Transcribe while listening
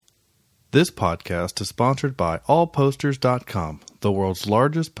This podcast is sponsored by allposters.com, the world's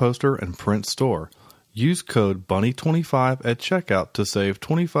largest poster and print store. Use code BUNNY25 at checkout to save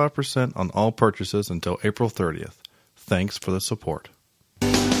 25% on all purchases until April 30th. Thanks for the support.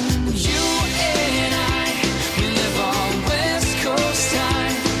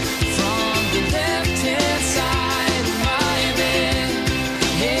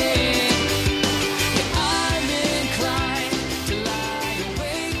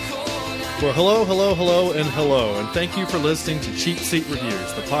 Well, hello, and thank you for listening to Cheap Seat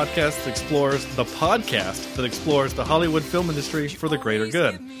Reviews, the podcast that explores the Hollywood film industry for the greater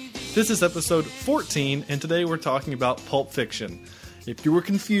good. This is episode 14, and today we're talking about Pulp Fiction. If you were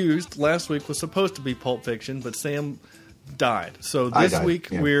confused, last week was supposed to be Pulp Fiction, but Sam died. So this week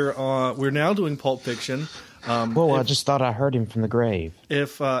we're now doing Pulp Fiction. I just thought I heard him from the grave.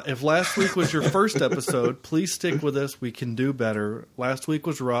 If last week was your first episode, please stick with us. We can do better. Last week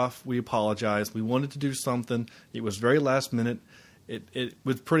was rough. We apologize. We wanted to do something. It was very last minute. It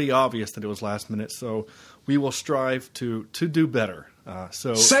was pretty obvious that it was last minute. So we will strive to do better.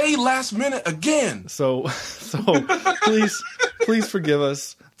 So say last minute again. So please forgive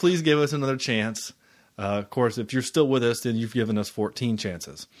us. Please give us another chance. Of course, if you're still with us, then you've given us 14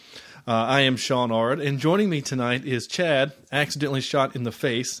 chances. I am Sean Ard, and joining me tonight is Chad, accidentally shot in the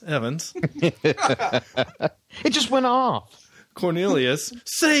face, Evans. It just went off. Cornelius,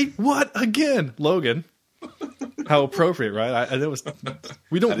 say what again? Logan. How appropriate, right?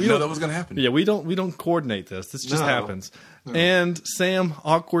 We didn't know that was going to happen. Yeah, we don't coordinate this. This just happens. No. And Sam,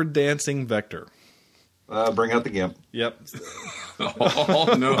 awkward dancing Vector. Bring out the gimp. Yep.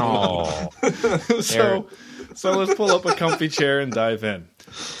 Oh no. So let's pull up a comfy chair and dive in.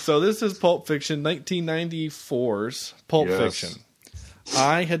 So this is Pulp Fiction, 1994's Pulp Fiction.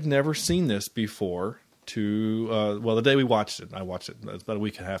 I had never seen this before the day we watched it. I watched it about a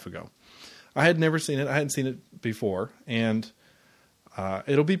week and a half ago. I had never seen it. I hadn't seen it before, and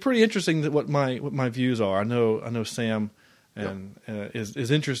it'll be pretty interesting what my views are. I know Sam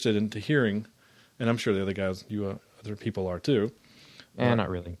is interested into hearing, and I'm sure the other guys, other people are too. Not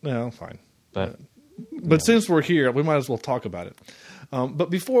really. No, fine. But since we're here, we might as well talk about it. But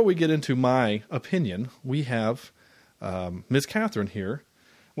before we get into my opinion, we have Miss Catherine here.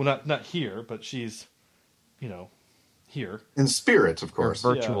 Well, not here, but she's, here. In spirit, of course.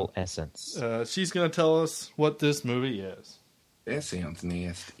 Her virtual essence. She's going to tell us what this movie is. That sounds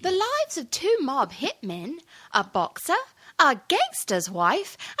nasty. The lives of two mob hitmen, a boxer, a gangster's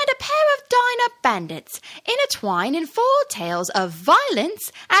wife, and a pair of diner bandits intertwine in four tales of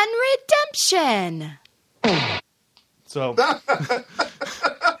violence and redemption. So,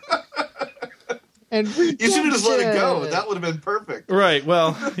 and you should have just let it go. That would have been perfect. Right.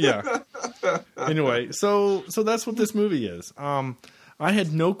 Well, yeah. Anyway, so that's what this movie is. I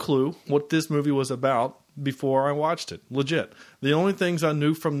had no clue what this movie was about before I watched it. Legit. The only things I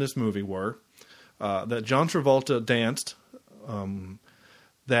knew from this movie were that John Travolta danced,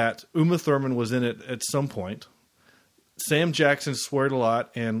 that Uma Thurman was in it at some point. Sam Jackson sweared a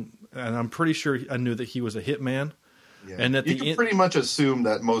lot, and I'm pretty sure I knew that he was a hitman. Yeah. And you can pretty much assume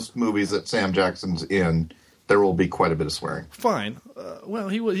that most movies that Sam Jackson's in, there will be quite a bit of swearing. Fine.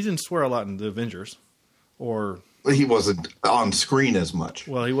 He didn't swear a lot in The Avengers, or he wasn't on screen as much.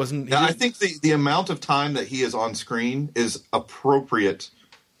 Well, he wasn't. I think the amount of time that he is on screen is appropriate.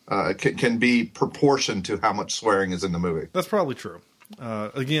 Can be proportioned to how much swearing is in the movie. That's probably true.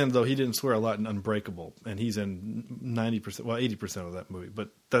 Again, though, he didn't swear a lot in Unbreakable, and he's in 80% of that movie. But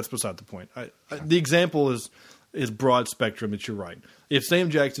that's beside the point. The example is broad spectrum. But you're right. If Sam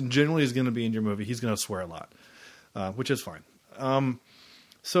Jackson generally is going to be in your movie, he's going to swear a lot, which is fine.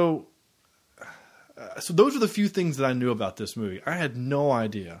 So those are the few things that I knew about this movie. I had no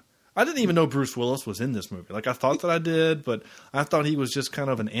idea. I didn't even know Bruce Willis was in this movie. Like, I thought that I did, but I thought he was just kind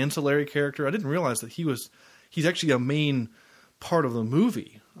of an ancillary character. I didn't realize that he's actually a main part of the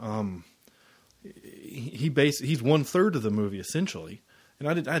movie. He's 1/3 of the movie, essentially. And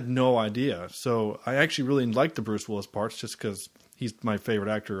I had no idea. So I actually really liked the Bruce Willis parts just because he's my favorite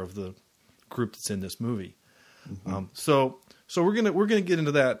actor of the group that's in this movie. Mm-hmm. So we're gonna get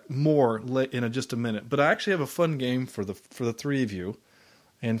into that more in just a minute. But I actually have a fun game for the three of you.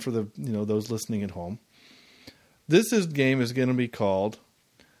 And for the those listening at home, this game is going to be called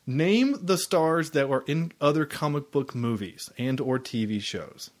Name the Stars That Were in Other Comic Book Movies and or TV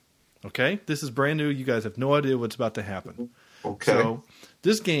Shows. Okay? This is brand new. You guys have no idea what's about to happen. Okay. So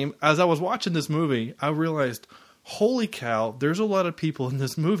this game, as I was watching this movie, I realized, holy cow, there's a lot of people in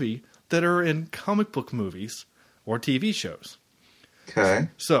this movie that are in comic book movies or TV shows. Okay.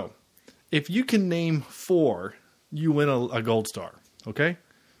 So if you can name 4, you win a gold star. Okay?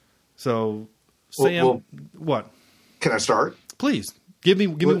 So, Sam, well, what? Can I start? Please give me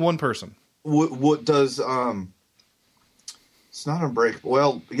one person. What does It's not Unbreakable.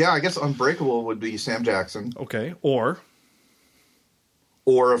 Well, yeah, I guess Unbreakable would be Sam Jackson, Okay, or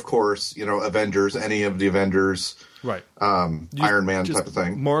of course, Avengers, any of the Avengers, right, Iron Man just type of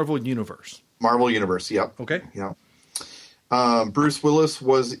thing. Marvel Universe. Marvel Universe. Yep. Okay. Yeah. Bruce Willis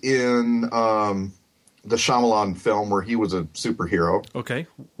was in the Shyamalan film where he was a superhero. Okay.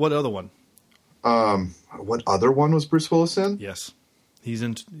 What other one? What other one was Bruce Willis in? Yes, he's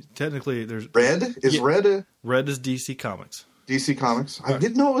in. Technically, there's Red. Is Red a Red is DC Comics. DC Comics? I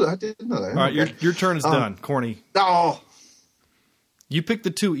didn't know that. All right, Okay. your turn is done, Corny. Oh, You picked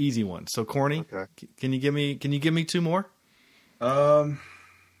the two easy ones. So, Corny, Okay. can you give me two more?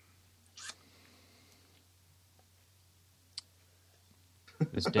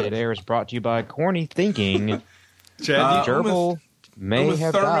 This dead air is brought to you by Corny Thinking. Chad, you- Gerbil may Uma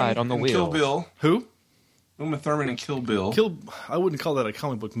have Thurman died on the and wheel. Kill Bill. who? Uma Thurman and Kill Bill. I wouldn't call that a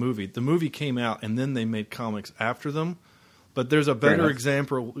comic book movie. The movie came out and then they made comics after them. But there's a better enough.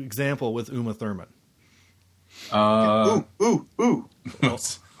 example with Uma Thurman. ooh.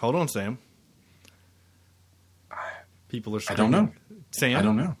 Hold on, Sam. People are I screaming. don't know. Sam? I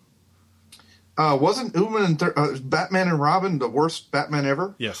don't know. Wasn't Uma and Batman and Robin the worst Batman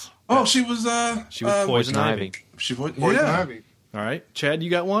ever? Yes. Oh, she was. She was Poison Ivy. She was. Poison Yeah. Ivy. All right. Chad, you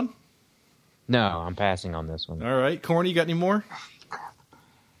got one? No, I'm passing on this one. All right. Corny, you got any more?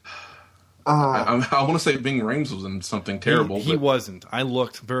 I want to say Bing Rames was in something terrible. He but wasn't. I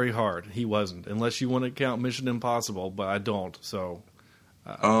looked very hard. He wasn't. Unless you want to count Mission Impossible, but I don't. So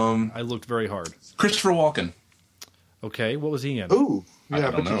I looked very hard. Christopher Walken. Okay. What was he in? Ooh, yeah, I I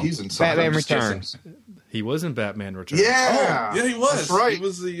don't bet you know. he's in something. Batman just guessing. Returns. He was in Batman Returns. Yeah, Yeah, he was. That's right. He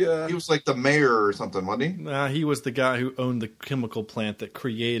was the. He was like the mayor or something, wasn't he? Nah, he was the guy who owned the chemical plant that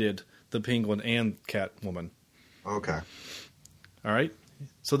created the Penguin and Catwoman. Okay. All right.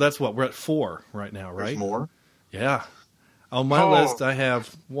 So that's what we're at 4 right now, right? There's more. Yeah. On my Oh. list, I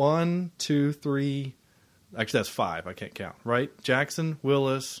have 1, 2, 3. Actually, that's 5. I can't count. Right? Jackson,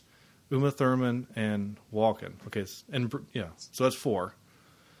 Willis, Uma Thurman, and Walken. Okay. So that's 4.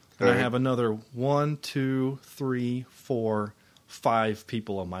 And I Okay. have another 1, 2, 3, 4, 5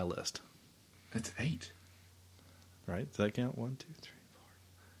 people on my list. That's 8. Right? Does that count? 1, 2, 3, 4.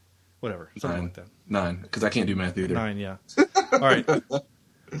 Whatever. Something 9. like that. 9. Because I can't do math either. 9, yeah. All right.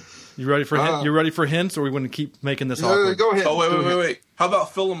 You ready for you ready for hints, or we want to keep making this awkward? Go ahead. Oh Go ahead. wait! How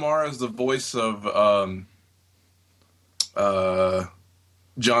about Phil Lamar as the voice of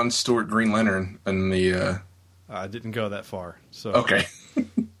John Stewart Green Lantern in the? I didn't go that far. So Okay.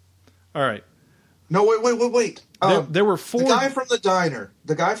 all right. No, wait. There were 4. The guy from the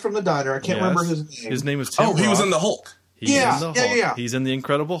diner. I can't remember his name. His name is Tim Oh, he was Roth. in the Hulk. He's Yeah, in the yeah, Hulk. yeah. He's in the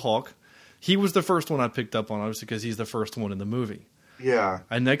Incredible Hulk. He was the first one I picked up on, obviously, because he's the first one in the movie. Yeah.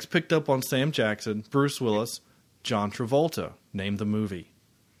 I next picked up on Sam Jackson, Bruce Willis, John Travolta. Name the movie.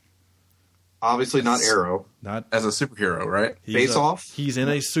 Obviously not Arrow. Not As a superhero, right? Face Off? He's in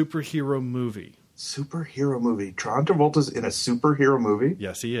a superhero movie. Superhero movie. John Travolta's in a superhero movie?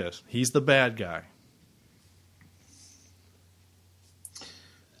 Yes, he is. He's the bad guy.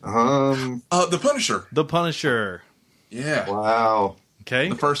 The Punisher. The Punisher. Yeah. Wow. Okay?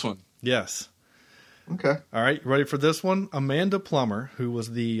 The first one. Yes. Okay. All right, ready for this one? Amanda Plummer, who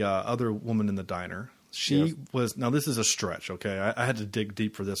was the other woman in the diner. She was, now this is a stretch, okay? I had to dig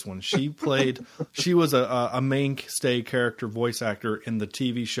deep for this one. She was a mainstay character voice actor in the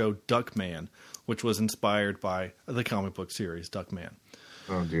TV show Duckman, which was inspired by the comic book series Duckman.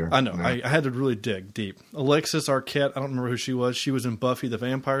 Oh, dear. I know. No. I had to really dig deep. Alexis Arquette, I don't remember who she was. She was in Buffy the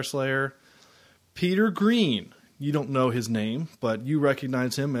Vampire Slayer. Peter Green, you don't know his name, but you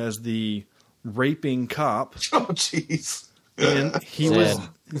recognize him as the raping cop. Oh, jeez. And he was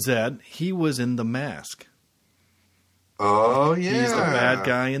Zed. He was in The Mask. Oh, yeah. He's the bad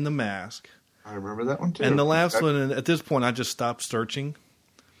guy in The Mask. I remember that one, too. And the last one, and at this point, I just stopped searching.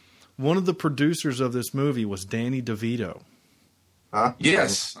 One of the producers of this movie was Danny DeVito Huh?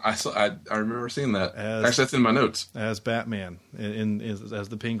 Yes, I saw. I remember seeing that. As- Actually, that's in my notes. as Batman as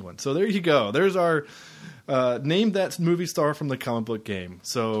the Penguin. So there you go. There's our name that movie star from the comic book game.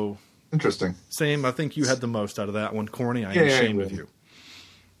 So Interesting. Sam, I think you had the most out of that one. Corny, I am Yeah, ashamed yeah. of you.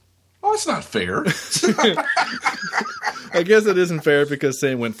 Oh, it's not fair. I guess it isn't fair because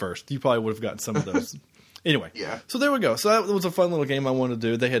Sam went first. You probably would have gotten some of those. Anyway, Yeah. So there we go. So that was a fun little game I wanted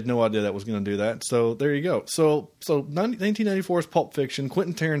to do. They had no idea that was going to do that. So there you go. So 1994's Pulp Fiction,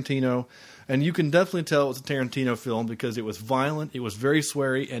 Quentin Tarantino, and you can definitely tell it was a Tarantino film because it was violent, it was very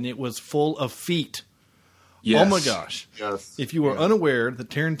sweary, and it was full of feet. Yes. Oh my gosh. Yes. If you are unaware that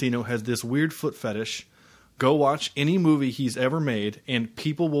Tarantino has this weird foot fetish, go watch any movie he's ever made, and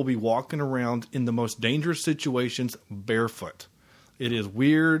people will be walking around in the most dangerous situations barefoot. It is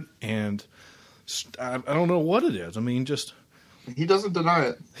weird, and I don't know what it is. I mean, just He doesn't deny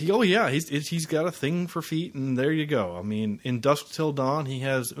it. he's got a thing for feet, and there you go. I mean, in Dusk Till Dawn, he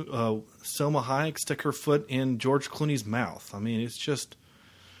has Selma Hayek stick her foot in George Clooney's mouth. I mean, it's just,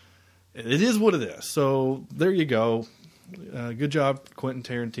 it is what it is. So there you go. Good job, Quentin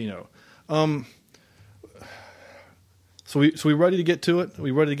Tarantino. So we ready to get to it? Are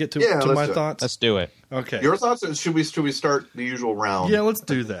we ready to get to let's my do it. thoughts? Let's do it. Okay. Your thoughts? Should we start the usual round? Yeah, let's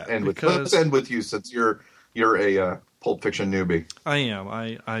do that. Let's end with you, since you're a Pulp Fiction newbie. I am.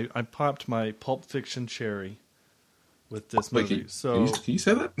 I popped my Pulp Fiction cherry with this Wait, movie. can you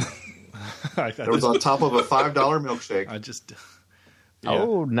say that? It was on top of a $5 milkshake. I just.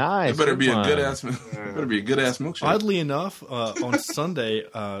 Oh, nice. It better be a one. good ass. Better be a good ass milkshake. Oddly enough, on Sunday,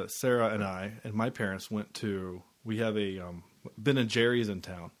 Sarah and I and my parents went to. We have a Ben and Jerry's in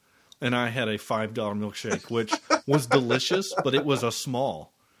town, and I had a $5 milkshake, which was delicious, but it was a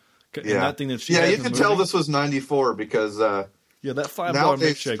small. And that thing that she had you in can the tell movie- this was '94 because that $5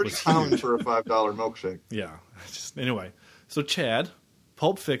 nowadays milkshake it's pretty was common huge. for a $5 milkshake. Yeah. Anyway, so Chad,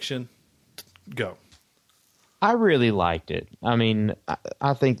 Pulp Fiction, go. I really liked it. I mean,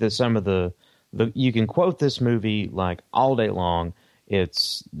 I think that some of the you can quote this movie like all day long.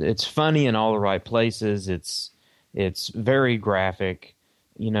 It's funny in all the right places. It's very graphic.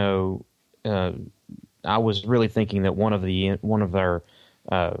 You know, I was really thinking that one of their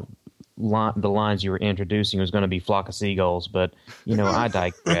the lines you were introducing was going to be "flock of seagulls," but you know, I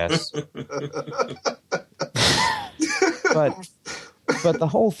digress. but the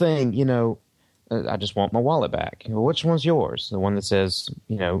whole thing, you know, I just want my wallet back. Well, which one's yours? The one that says,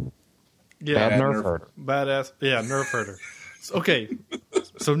 you know, bad nerf herder. Badass. Yeah, nerf herder. Okay,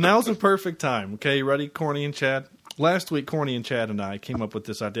 so now's the perfect time. Okay, you ready, Corny and Chad? Last week, Corny and Chad and I came up with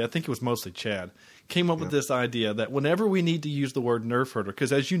this idea. I think it was mostly Chad. Came up with this idea that whenever we need to use the word nerf herder,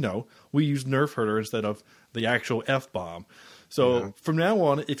 because as you know, we use nerf herder instead of the actual F-bomb. So from now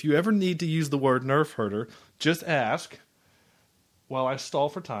on, if you ever need to use the word nerf herder, just ask while I stall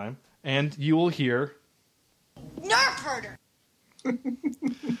for time, and you will hear Nerf herder.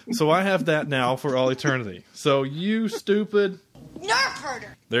 So I have that now for all eternity. So you stupid. Nerf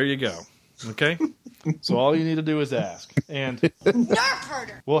herder. There you go. Okay? So all you need to do is ask. And Nerf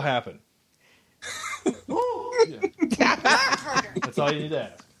herder. will happen. Nerf herder. That's all you need to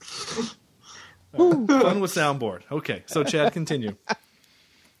ask. Fun with soundboard. Okay. So Chad, continue.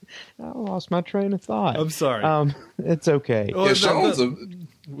 I lost my train of thought. I'm sorry. It's okay. Oh, Yeah, no,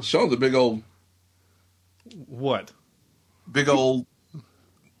 Sean's a big old what?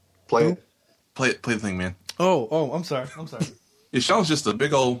 Play it. play the thing, man. Oh, I'm sorry. Yeah, Sean's just a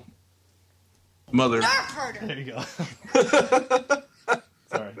big old mother. Nerf herder. There you go.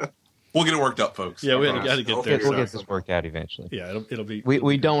 Sorry. We'll get it worked up, folks. Yeah, we I got to promise. get We'll there. We'll Sorry. get this worked out eventually. Yeah, it'll be.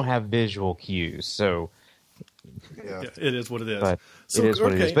 We don't have visual cues, so Yeah. Yeah, it is what it is. but So, it is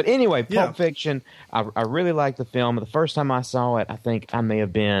what it is. okay. But anyway, Pulp Yeah. Fiction, I really liked the film. The first time I saw it, I think I may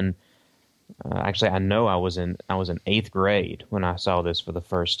have been actually I know I was in 8th grade when I saw this for the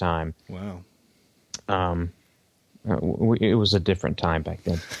first time. Wow. It was a different time back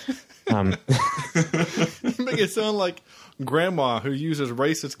then. You make it sound like grandma who uses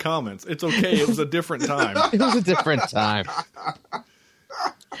racist comments. It's okay. It was a different time. It was a different time.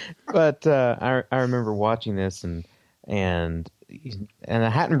 But I remember watching this and I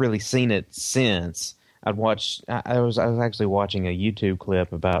hadn't really seen it since. I was actually watching a YouTube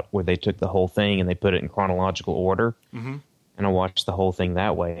clip about where they took the whole thing and they put it in chronological order, and I watched the whole thing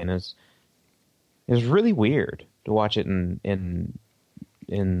that way, and it was really weird to watch it in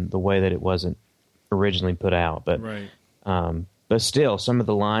the way that it wasn't originally put out, but Right. But still, some of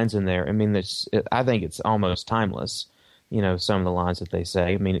the lines in there, I mean, I think it's almost timeless. You know, some of the lines that they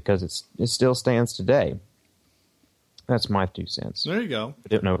say. I mean, because it still stands today. That's my 2 cents. There you go. I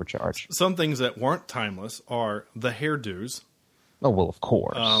didn't overcharge. Some things that weren't timeless are the hairdos, Oh well, of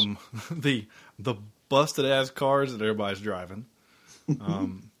course. the busted ass cars that everybody's driving.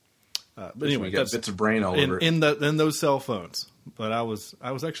 But anyway, we got that's bits of brain all over it. in those cell phones. But I was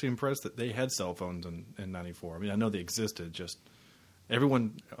actually impressed that they had cell phones in '94. I mean, I know they existed. Just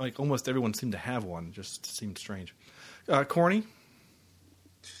everyone, like almost everyone, seemed to have one. It just seemed strange. Corny.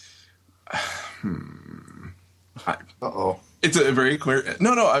 Uh-oh. It's a very clear.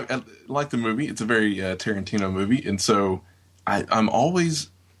 No, I like the movie. It's a very Tarantino movie, and so I'm always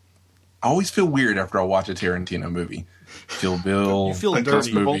I always feel weird after I watch a Tarantino movie. Kill Bill. You feel this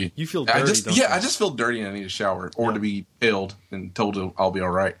dirty. You feel dirty. I just feel dirty and I need a shower or to be pilled and told I'll be all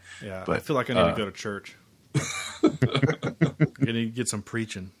right. Yeah, but I feel like I need to go to church. I need to get some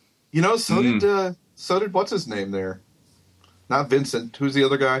preaching. You know, so did what's his name there? Not Vincent. Who's the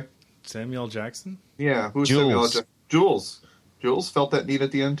other guy? Samuel Jackson? Yeah, who's Jules. Samuel Jackson? Jules. Jules felt that need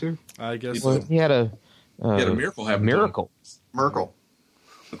at the end too. I guess Well, so. he had a miracle happen. miracle. Merkel.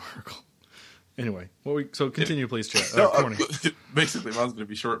 Anyway, so continue, please, Chad. No, basically, mine's going to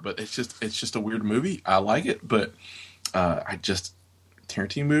be short, but it's just a weird movie. I like it, but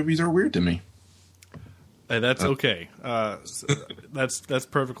Tarantino movies are weird to me. Hey, that's okay. That's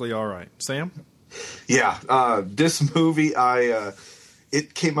perfectly all right. Sam? Yeah, this movie,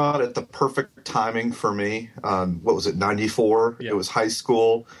 it came out at the perfect timing for me. What was it, 94? Yeah. It was high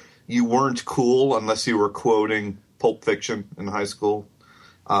school. You weren't cool unless you were quoting Pulp Fiction in high school.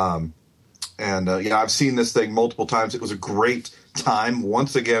 I've seen this thing multiple times. It was a great time,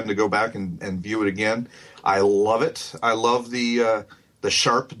 once again, to go back and view it again. I love it. I love the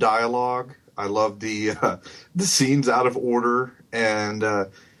sharp dialogue. I love the scenes out of order, and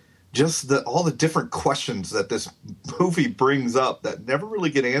just all the different questions that this movie brings up that never really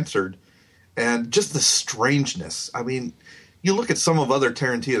get answered, and just the strangeness. I mean, you look at some of other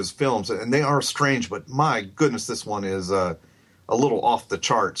Tarantino's films, and they are strange, but my goodness, this one is a little off the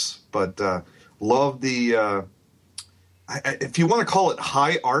charts. But love the if you want to call it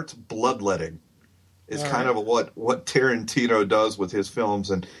high art bloodletting, is kind of what Tarantino does with his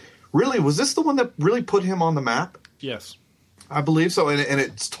films. And really, was this the one that really put him on the map? Yes. I believe so, and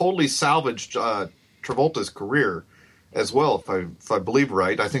it's totally salvaged Travolta's career as well, if I believe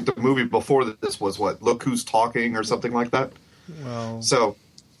right. I think the movie before this was Look Who's Talking or something like that. Well, So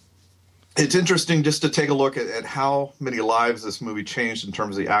it's interesting just to take a look at how many lives this movie changed in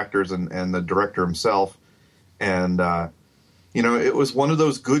terms of the actors and the director himself. And it was one of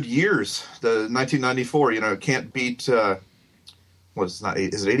those good years, the 1994. It can't beat. Is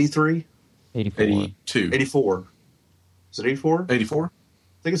it 83? 84. 82. 84. Is it 84? 84? I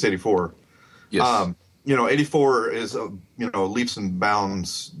think it's 84. Yes. 84 is, leaps and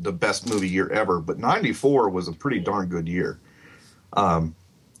bounds the best movie year ever, but 94 was a pretty darn good year.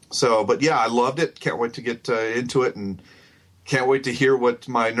 But yeah, I loved it. Can't wait to get into it, and can't wait to hear what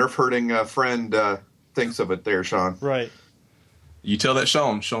my nerf-hurting friend thinks of it there, Sean. right. You tell that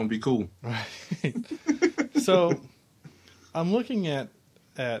Sean be cool. Right. So, I'm looking at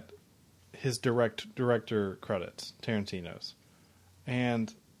his director credits, Tarantino's,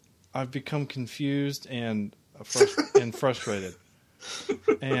 and I've become confused and frustrated,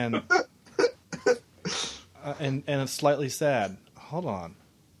 and it's slightly sad. Hold on,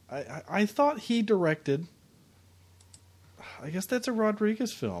 I thought he directed. I guess that's a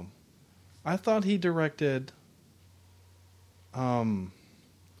Rodriguez film. I thought he directed.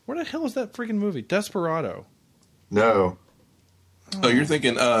 Where the hell is that freaking movie? Desperado. No. Oh, you're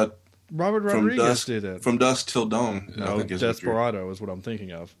thinking Robert Rodriguez did it. From Dusk Till Dawn. I No, think is what Desperado is what I'm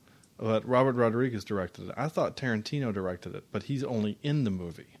thinking of. But Robert Rodriguez directed it. I thought Tarantino directed it, but he's only in the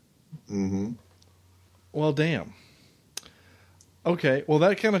movie. Mm-hmm. Well, damn. Okay, well,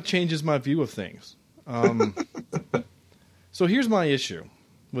 that kind of changes my view of things. So here's my issue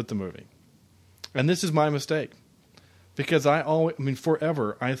with the movie. And this is my mistake. Because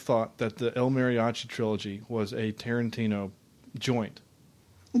forever, I thought that the El Mariachi trilogy was a Tarantino joint.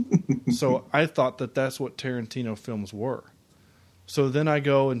 So I thought that that's what Tarantino films were. So then I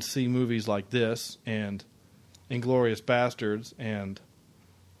go and see movies like this and Inglourious Bastards and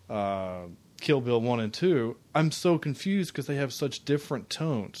Kill Bill 1 and 2. I'm so confused because they have such different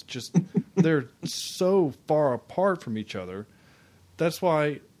tones. Just they're so far apart from each other. That's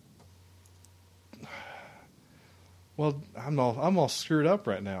why. Well, I'm all screwed up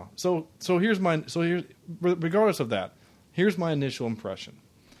right now. So here's regardless of that, here's my initial impression.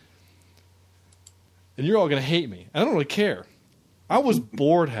 And you're all going to hate me. I don't really care. I was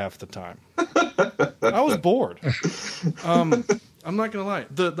bored half the time. I was bored. I'm not going to lie.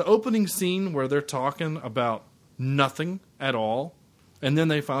 The opening scene where they're talking about nothing at all, and then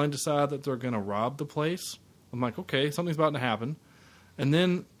they finally decide that they're going to rob the place. I'm like, okay, something's about to happen. And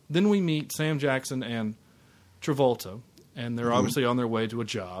then we meet Sam Jackson and Travolta, and they're obviously on their way to a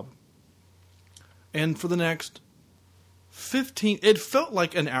job. And for the next 15, it felt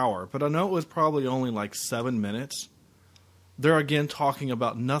like an hour, but I know it was probably only like 7 minutes. They're again talking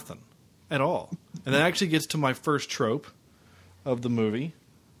about nothing at all. And that actually gets to my first trope of the movie.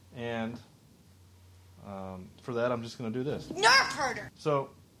 And for that, I'm just going to do this. Nerf herder!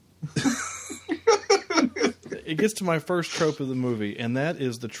 So, it gets to my first trope of the movie, and that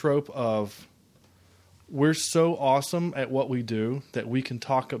is the trope of we're so awesome at what we do that we can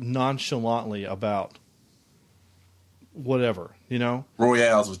talk nonchalantly about whatever, you know?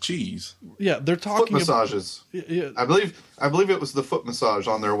 Royales with cheese. Yeah, they're Foot talking massages. Yeah, I believe it was the foot massage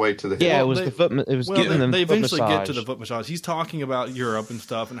on their way to the hill. Yeah, it was they- the foot. It was well, giving them they foot eventually massage. get to the foot massage. He's talking about Europe and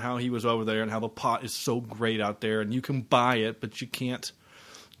stuff and how he was over there and how the pot is so great out there and you can buy it, but you can't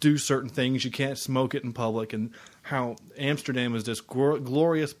do certain things. You can't smoke it in public, and how Amsterdam is this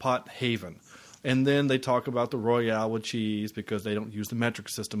glorious pot haven. And then they talk about the Royale with cheese because they don't use the metric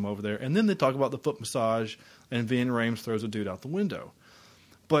system over there. And then they talk about the foot massage, and Vin Rames throws a dude out the window.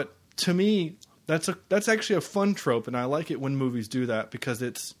 But to me, that's actually a fun trope, and I like it when movies do that because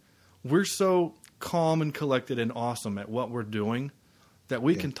we're so calm and collected and awesome at what we're doing that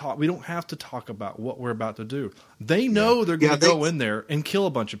we can talk. We don't have to talk about what we're about to do. They know they're going to go in there and kill a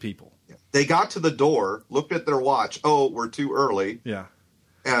bunch of people. They got to the door, looked at their watch. Oh, we're too early. Yeah.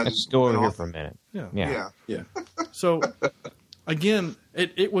 And Let's go over went here off. for a minute. Yeah. Yeah. So, again,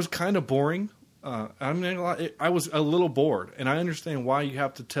 it was kind of boring. I mean, I was a little bored, and I understand why you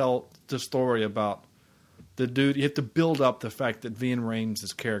have to tell the story about the dude. You have to build up the fact that Vin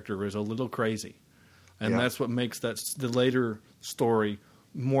Rames' character is a little crazy, and that's what makes the later story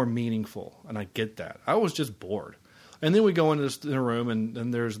more meaningful. And I get that. I was just bored, and then we go into the room,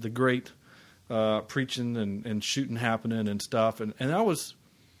 and there's the great preaching and shooting happening and stuff, and I was.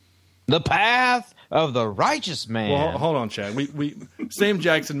 The path of the righteous man. Well, hold on, Chad. We Sam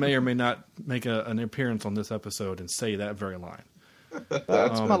Jackson may or may not make an appearance on this episode and say that very line.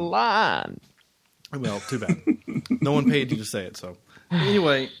 That's my line. Well, too bad. No one paid you to say it. So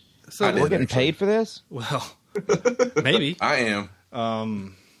anyway, We're getting paid for this? Well, maybe I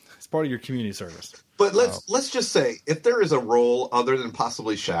am. it's part of your community service. But let's just say, if there is a role other than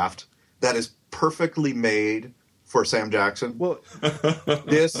possibly Shaft that is perfectly made for Sam Jackson, Well,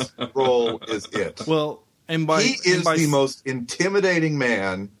 this role is it. well, He is the most intimidating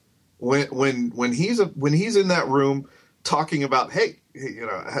man when he's in that room talking about, hey, you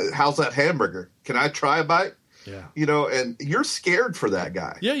know, how's that hamburger? Can I try a bite? Yeah, You know, and you're scared for that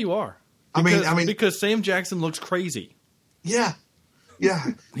guy. yeah, you are. I mean, because Sam Jackson looks crazy. Yeah.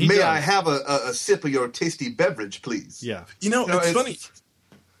 He May does. I have a sip of your tasty beverage, please? Yeah, You know, No, it's funny.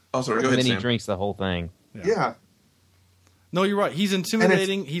 Oh, sorry. Go And ahead, then he Sam. drinks the whole thing. Yeah. no, you're right. He's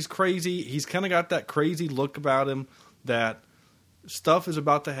intimidating. He's crazy. He's kind of got that crazy look about him that stuff is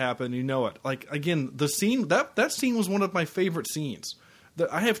about to happen. You know it. Like, again, the scene that scene was one of my favorite scenes.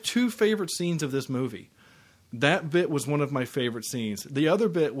 I have two favorite scenes of this movie. That bit was one of my favorite scenes. The other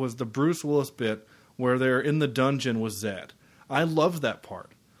bit was the Bruce Willis bit where they're in the dungeon with Zed. I loved that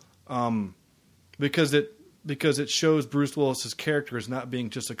part because it shows Bruce Willis's character as not being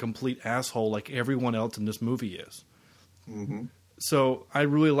just a complete asshole like everyone else in this movie is. Mm-hmm. So I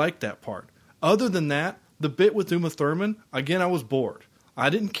really liked that part. Other than that, the bit with Uma Thurman, again, I was bored. I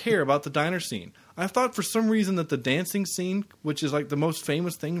didn't care about the diner scene. I thought for some reason that the dancing scene, which is like the most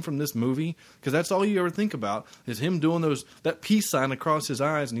famous thing from this movie, because that's all you ever think about, is him doing that peace sign across his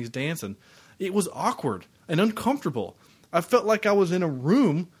eyes and he's dancing. It was awkward and uncomfortable. I felt like I was in a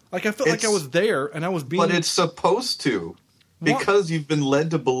room. Like I felt like I was there and I was being... But it's supposed to, because you've been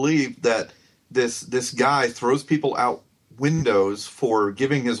led to believe that this guy throws people out windows for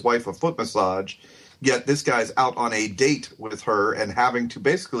giving his wife a foot massage, yet this guy's out on a date with her and having to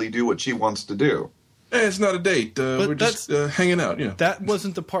basically do what she wants to do. It's not a date. We're just hanging out. Yeah. That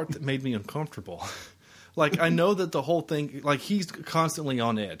wasn't the part that made me uncomfortable. Like, I know that the whole thing, like, he's constantly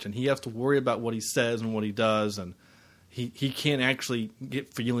on edge and he has to worry about what he says and what he does, and he can't actually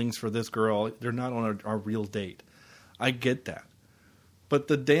get feelings for this girl. They're not on a real date. I get that. But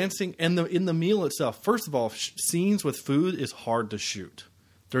the dancing and in the meal itself, first of all, scenes with food is hard to shoot.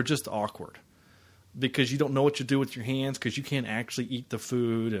 They're just awkward because you don't know what you do with your hands because you can't actually eat the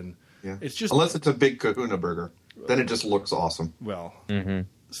food, and it's just unless it's a big Kahuna burger, then it just looks awesome. well. Mm-hmm.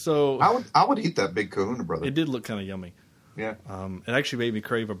 So I would eat that big Kahuna, brother. it did look kind of yummy. Yeah. It actually made me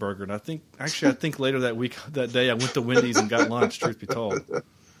crave a burger, and I think later that day I went to Wendy's and got lunch. Truth be told,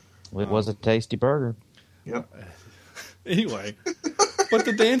 It was a tasty burger. Yep. anyway. But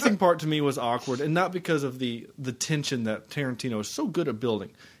the dancing part to me was awkward, and not because of the tension that Tarantino is so good at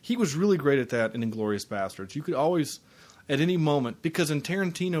building. He was really great at that in Inglourious Basterds. You could always, at any moment, because in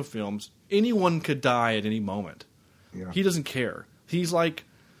Tarantino films, anyone could die at any moment. Yeah. He doesn't care. He's like,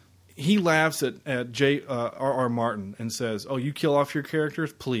 he laughs at R.R. Martin and says, "Oh, you kill off your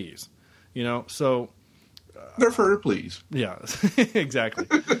characters, please." You know, so Therefore, please. yeah, exactly.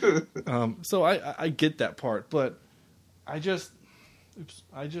 So I get that part, but I don't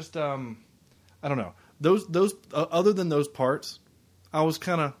know. those other than those parts, I was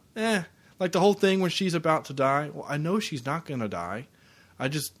kind of like the whole thing when she's about to die. Well, I know she's not going to die.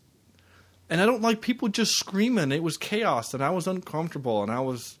 And I don't like people just screaming. It was chaos, and I was uncomfortable, and I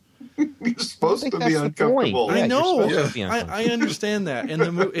was. You're supposed to be uncomfortable. Yeah, I know. Yeah. I understand that, and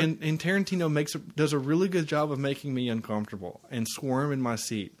and Tarantino does a really good job of making me uncomfortable and squirm in my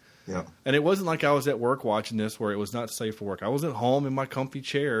seat. Yeah. And it wasn't like I was at work watching this where it was not safe for work. I was at home in my comfy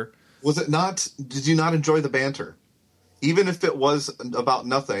chair. Was it not? Did you not enjoy the banter, even if it was about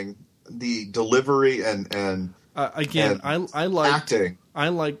nothing? The delivery and I liked acting. I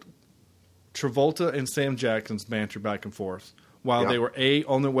liked Travolta and Sam Jackson's banter back and forth while they were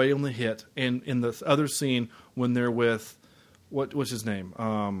on their way on the hit, and in the other scene when they're with what's his name,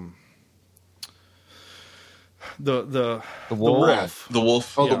 the wolf. The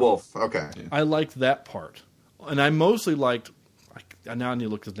wolf. Oh, Yeah. the wolf. Okay. Yeah. I liked that part, and I mostly liked. Now I need to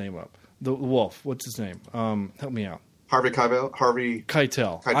look his name up. The wolf. What's his name? Help me out. Harvey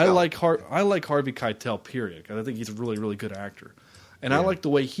Keitel. I like Harvey Keitel. Period. 'Cause I think he's a really, really good actor, and I like the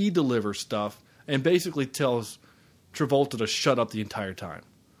way he delivers stuff and basically tells Travolta to shut up the entire time.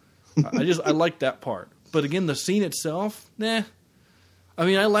 I like that part. But again, the scene itself, nah. I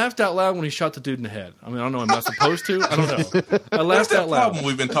mean, I laughed out loud when he shot the dude in the head. I mean, I don't know. Am I supposed to? I don't know. I laughed out loud. Problem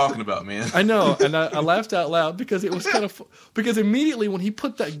we've been talking about, man. I know, and I laughed out loud because it was kind of because immediately when he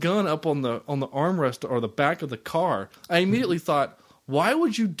put that gun up on the armrest or the back of the car, I immediately thought, why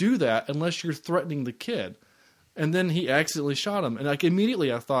would you do that unless you're threatening the kid? And then he accidentally shot him, and like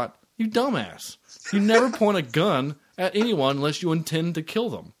immediately I thought, you dumbass! You never point a gun at anyone unless you intend to kill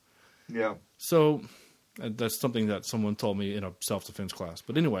them. Yeah. So that's something that someone told me in a self-defense class.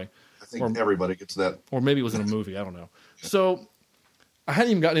 But anyway, I think everybody gets that. or maybe it was in a movie. I don't know. So I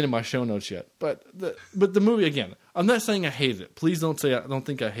hadn't even gotten into my show notes yet. But the movie again. I'm not saying I hated it. Please don't say I don't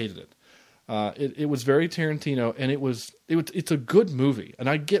think I hated it. It was very Tarantino, and it's a good movie, and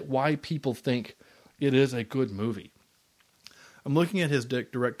I get why people think it is a good movie. I'm looking at his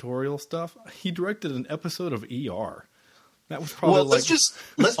directorial stuff. He directed an episode of ER. That was probably Let's just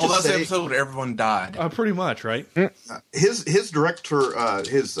That's the say episode where everyone died. pretty much, right? his director,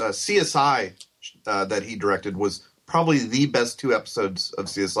 his CSI that he directed was probably the best 2 episodes of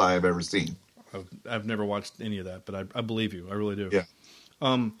CSI I've ever seen. I've never watched any of that, but I believe you. I really do. Yeah.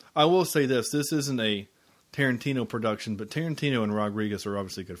 I will say this. This isn't a Tarantino production, but Tarantino and Rodriguez are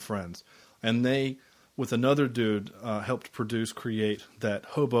obviously good friends. And they, with another dude, helped create that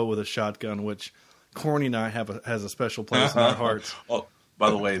Hobo with a Shotgun, which Corny and I has a special place in our hearts. Oh, by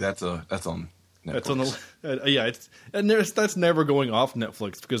the way, that's on Netflix. That's on the that's never going off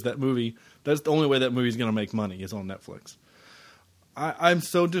Netflix because that movie. That's the only way that movie's going to make money is on Netflix. I'm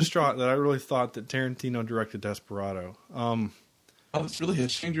so distraught that I really thought that Tarantino directed Desperado. This really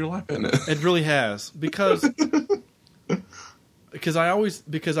has changed your life, hasn't it? It really has because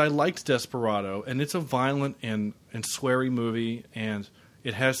I liked Desperado, and it's a violent and sweary movie, and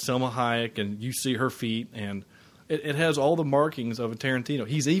it has Selma Hayek, and you see her feet, and it has all the markings of a Tarantino.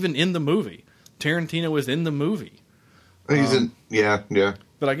 He's even in the movie. Tarantino is in the movie. He's in. Yeah.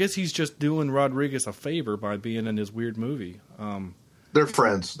 But I guess he's just doing Rodriguez a favor by being in his weird movie. They're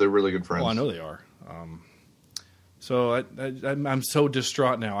friends. They're really good friends. Well, I know they are. So I'm so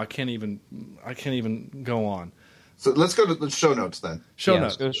distraught now. I can't even go on. So let's go to the show notes then. Show Let's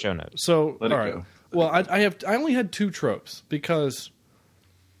notes. go to show notes. So Let it all right. go. Well, I only had 2 tropes because,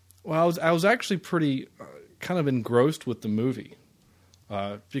 well, I was actually pretty kind of engrossed with the movie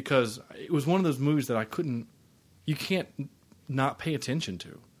because it was one of those movies that you can't not pay attention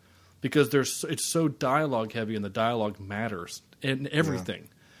to because it's so dialogue heavy and the dialogue matters and everything.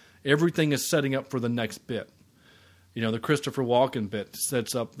 Yeah. Everything is setting up for the next bit. You know, the Christopher Walken bit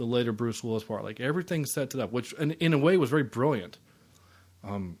sets up the later Bruce Willis part. Like everything sets it up, which in a way was very brilliant.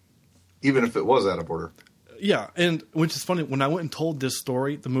 Even if it was out of order. Yeah, and which is funny, when I went and told this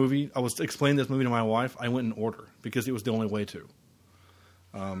story, the movie, I was explaining this movie to my wife, I went in order because it was the only way to.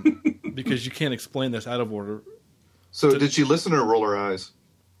 Because you can't explain this out of order. So did she listen or roll her eyes?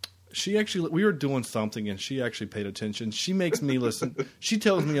 We were doing something and she actually paid attention. She makes me listen. She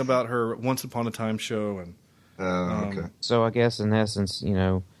tells me about her Once Upon a Time show. And Okay. So I guess in essence, you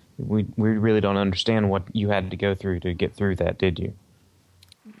know, we really don't understand what you had to go through to get through that, did you?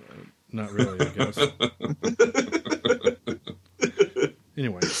 Not really, I guess.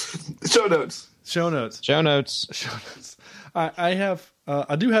 Anyway. Show notes.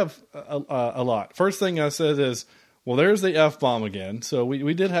 I do have a lot. First thing I said is, well, there's the F-bomb again. So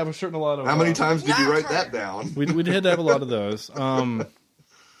we did have a lot of... How many times did you write that down? We did have a lot of those.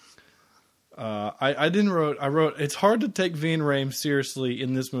 I didn't wrote. I wrote. It's hard to take Ving Rhames seriously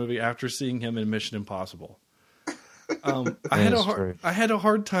in this movie after seeing him in Mission Impossible. I had a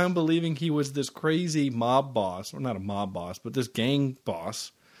hard time believing he was this crazy mob boss, or not a mob boss, but this gang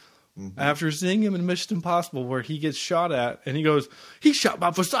boss. Mm-hmm. After seeing him in Mission Impossible, where he gets shot at, and he goes, "He's shot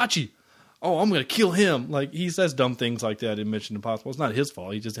by Versace. Oh, I'm going to kill him." Like, he says dumb things like that in Mission Impossible. It's not his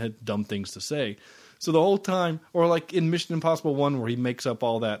fault. He just had dumb things to say. So the whole time, or like in Mission Impossible 1, where he makes up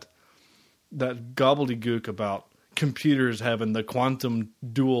all that gobbledygook about computers having the quantum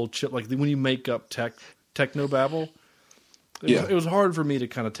dual chip, like when you make up technobabble. It was hard for me to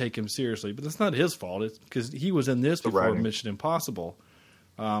kind of take him seriously, but it's not his fault. It's because he was in this before Mission Impossible.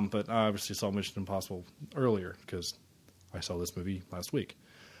 But I obviously saw Mission Impossible earlier because I saw this movie last week.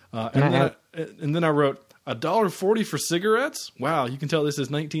 And then I wrote $1.40 for cigarettes. Wow, you can tell this is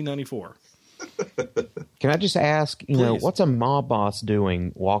 1994. Can I just ask, what's a mob boss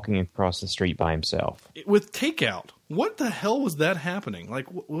doing walking across the street by himself? With takeout. What the hell was that happening? Like,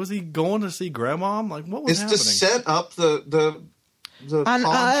 was he going to see Grandma? Like, what was happening? It's to set up the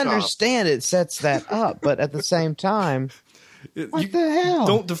I understand it sets that up, but at the same time, what the hell?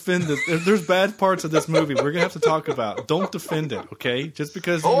 Don't defend it. There's bad parts of this movie we're going to have to talk about. Don't defend it, okay? Just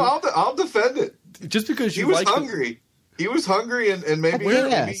because I'll defend it. Just because he was hungry. He was hungry, and maybe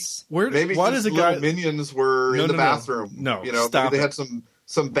why does a guy minions were in the bathroom? No, maybe they had some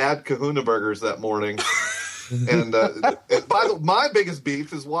bad Kahuna burgers that morning. And my biggest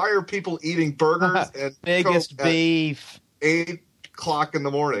beef is, why are people eating burgers and biggest beef 8:00 in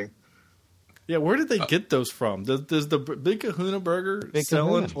the morning? Yeah, where did they get those from? Does the Big Kahuna Burger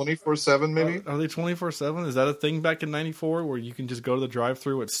selling 24/7? Maybe are they 24/7? Is that a thing back in '94 where you can just go to the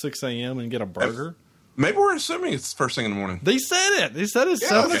drive-thru at 6 a.m. and get a burger? Maybe we're assuming it's first thing in the morning. They said it. They said it's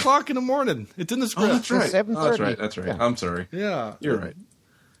 7 o'clock in the morning. It's in the script. Oh, that's right. 7:30. That's right. Yeah. I'm sorry. Yeah, you're right.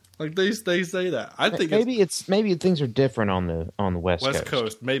 Like they say that. I think maybe things are different on the West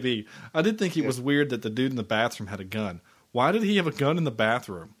Coast. Maybe I did think it was weird that the dude in the bathroom had a gun. Why did he have a gun in the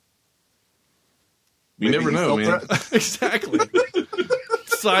bathroom? You never know, man. Exactly.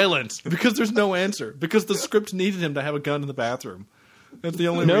 Silence, because there's no answer. Because the script needed him to have a gun in the bathroom. That's the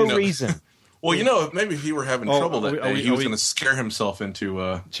only reason. Well, maybe if he were having trouble that day, he was going to scare himself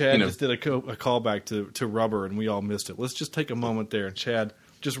into. Chad just did a callback to Rubber, and we all missed it. Let's just take a moment there, and Chad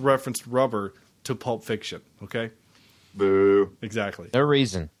just referenced Rubber to Pulp Fiction. Okay. Boo. Exactly. No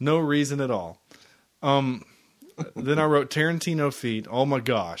reason. No reason at all. Then I wrote Tarantino feet. Oh my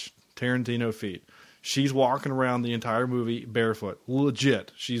gosh, Tarantino feet. She's walking around the entire movie barefoot.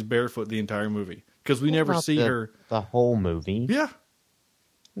 Legit, she's barefoot the entire movie because we never see her the whole movie. Yeah.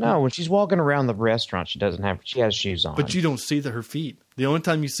 No, when she's walking around the restaurant, she has shoes on. But you don't see her feet. The only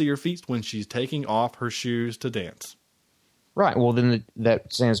time you see her feet is when she's taking off her shoes to dance. Right. Well, then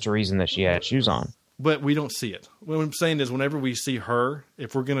that stands to reason that she had shoes on. But we don't see it. What I'm saying is, whenever we see her,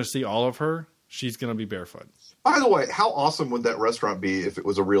 if we're going to see all of her, she's going to be barefoot. By the way, how awesome would that restaurant be if it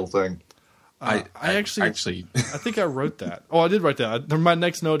was a real thing? I actually I think I wrote that. Oh, I did write that. My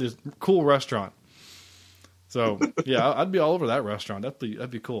next note is cool restaurant. So yeah, I'd be all over that restaurant.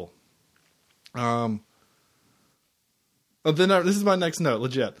 That'd be cool. This is my next note.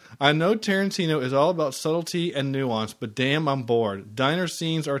 Legit. I know Tarantino is all about subtlety and nuance, but damn, I'm bored. Diner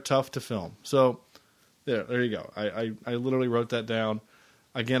scenes are tough to film. So there you go. I literally wrote that down.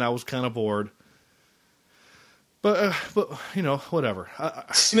 Again, I was kind of bored. But whatever.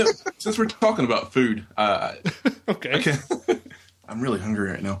 Since we're talking about food, okay. I'm really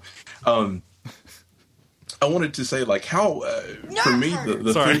hungry right now. I wanted to say, like, how for me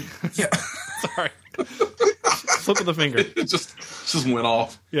the sorry, food, yeah, sorry, slip of the finger. It just went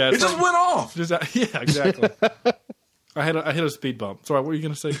off. Yeah, it just went off. Yeah, exactly. I hit a speed bump. Sorry, what were you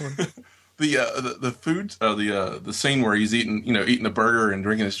going to say, Glenn? The food, the scene where he's eating a burger and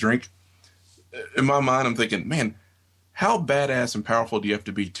drinking his drink. In my mind, I'm thinking, man, how badass and powerful do you have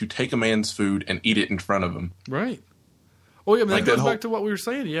to be to take a man's food and eat it in front of him? Right. Oh, yeah, that goes back to what we were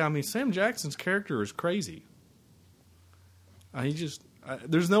saying. Yeah, I mean, Sam Jackson's character is crazy.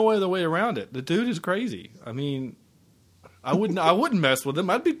 There's no other way around it. The dude is crazy. I mean, I wouldn't mess with him.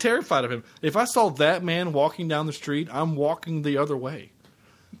 I'd be terrified of him. If I saw that man walking down the street, I'm walking the other way.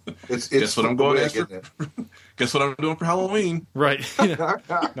 It's guess what I'm going after. Guess what I'm doing for Halloween. Right. Yeah.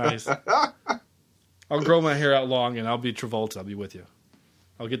 Nice. I'll grow my hair out long and I'll be Travolta. I'll be with you.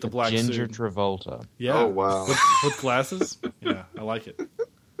 I'll get the black Ginger suit. Travolta. Yeah. Oh, wow. With glasses? Yeah, I like it.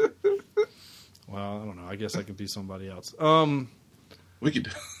 Well, I don't know. I guess I could be somebody else. We could.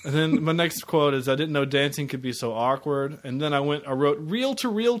 And then my next quote is, I didn't know dancing could be so awkward. And then I wrote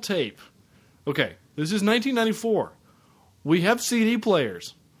reel-to-reel tape. Okay, this is 1994. We have CD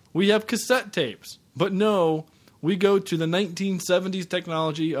players. We have cassette tapes. But no, we go to the 1970s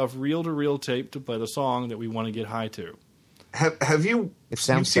technology of reel-to-reel tape to play the song that we want to get high to. Have you? You've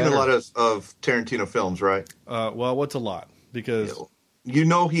seen better. a lot of Tarantino films, right? Well, what's a lot? Because, You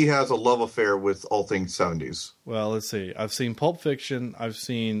know he has a love affair with all things 70s. well, let's see. I've seen Pulp Fiction. I've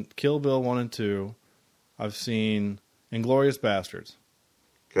seen Kill Bill 1 and 2. I've seen Inglourious Bastards.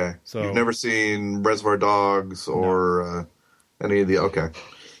 Okay. So- You've never seen Reservoir Dogs or any of the... Okay.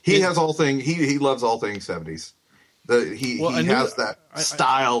 He has all things... He loves all things 70s. He I knew has that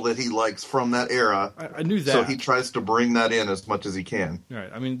style that he likes from that era. I knew that. So he tries to bring that in as much as he can. Right.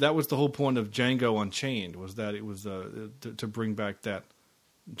 I mean, that was the whole point of Django Unchained, was that it was to bring back that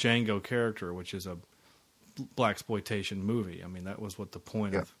Django character, which is a blaxploitation movie. I mean, that was what the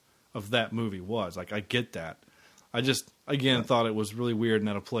point of that movie was. Like, I get that. I just, again, thought it was really weird and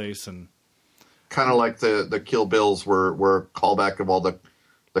out of place. And Kind of like the Kill Bills were a callback of all the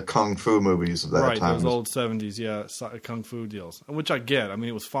kung fu movies of that right, time. those old 70s, kung fu deals, which I get. I mean,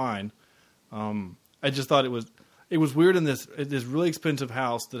 it was fine. I just thought it was weird in this really expensive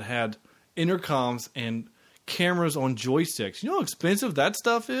house that had intercoms and cameras on joysticks. You know how expensive that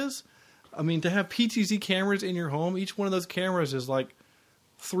stuff is? I mean, to have PTZ cameras in your home, each one of those cameras is like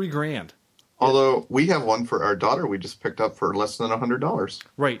 $3,000. Although we have one for our daughter we just picked up for less than $100.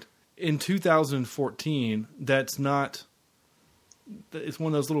 Right. In 2014, that's not... It's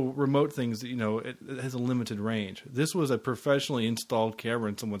one of those little remote things that, it has a limited range. This was a professionally installed camera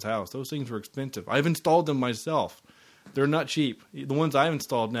in someone's house. Those things were expensive. I've installed them myself. They're not cheap. The ones I've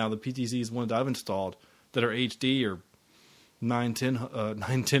installed now, the PTZ's ones I've installed that are HD, are $900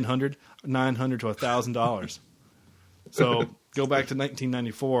 to $1,000. So go back to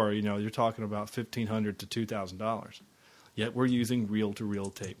 1994. You're talking about $1,500 to $2,000. Yet we're using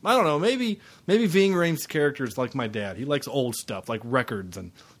reel-to-reel tape. I don't know. Maybe Ving Rhames' character is like my dad. He likes old stuff, like records.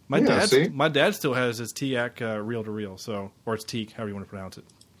 And my dad still has his TAC reel-to-reel, or it's Teak, however you want to pronounce it.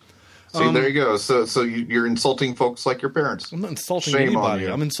 See, there you go. So you're insulting folks like your parents. I'm not insulting Shame on anybody.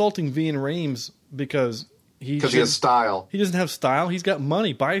 you. I'm insulting Ving Rhames because he has style. He doesn't have style. He's got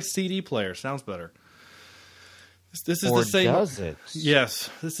money. Buy a CD player. Sounds better. This is Or the same. does it? Yes,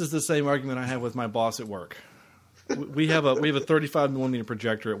 this is the same argument I have with my boss at work. We have a 35 millimeter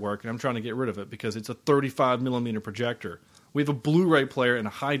projector at work, and I'm trying to get rid of it because it's a 35 millimeter projector. We have a Blu-ray player and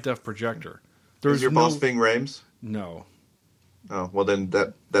a high def projector. Is your boss Ving Rhames? No. Oh, well then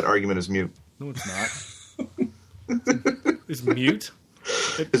that argument is mute. No, it's not. It's mute.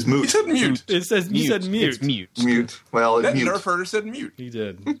 It's moot. He said mute. It says you said mute. It's mute. Mute. Well, That mute. nerf herder said mute. He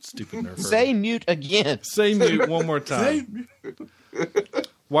did. Stupid nerf. Say mute again. Say mute one more Say time. mute.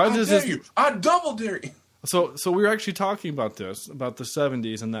 Why I does dare this? you. I double dare you. So we were actually talking about this, about the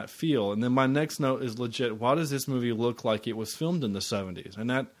 70s and that feel. And then my next note is legit. Why does this movie look like it was filmed in the 70s? And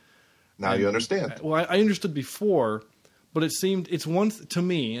that, Now you understand. well, I understood before, but it's one to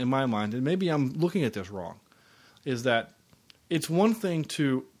me in my mind, and maybe I'm looking at this wrong, is that it's one thing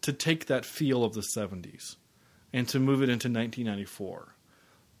to take that feel of the 70s and to move it into 1994.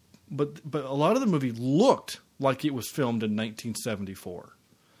 But a lot of the movie looked like it was filmed in 1974.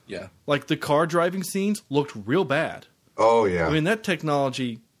 Yeah. Like the car driving scenes looked real bad. Oh yeah. I mean, that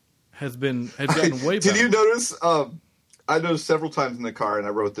technology has gotten way better. Did you notice? I noticed several times in the car, and I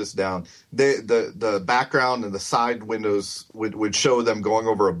wrote this down. The background and the side windows would show them going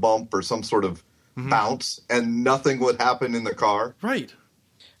over a bump or some sort of bounce, and nothing would happen in the car. Right.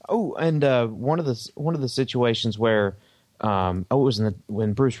 Oh, and one of the situations where it was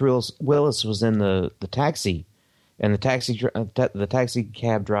when Bruce Willis was in the taxi, and the taxi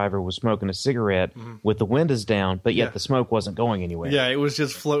cab driver was smoking a cigarette with the windows down, but yet the smoke wasn't going anywhere. Yeah, it was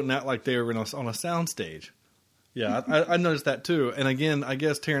just floating out like they were on a soundstage. Yeah, I noticed that too. And again, I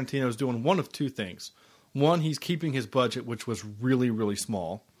guess Tarantino's doing one of two things. One, he's keeping his budget, which was really, really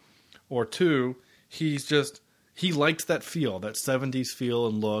small. Or two, he liked that feel, that 70s feel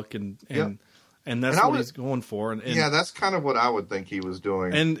and look, and that's what he's going for. And yeah, that's kind of what I would think he was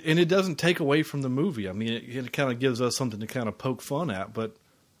doing. And it doesn't take away from the movie. I mean, it kind of gives us something to kind of poke fun at, but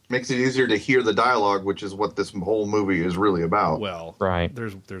makes it easier to hear the dialogue, which is what this whole movie is really about. well, Right.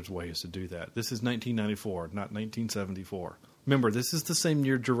 There's ways to do that. This is 1994, not 1974. Remember, this is the same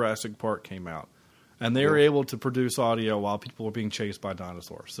year Jurassic Park came out, and they were able to produce audio while people were being chased by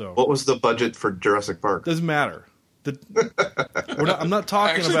dinosaurs. So What was the budget for Jurassic Park? doesn't matter. I'm not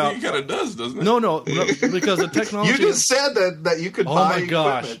talking Actually, about. it kind of does, doesn't it? No, because the technology. You just said that you could Oh buy my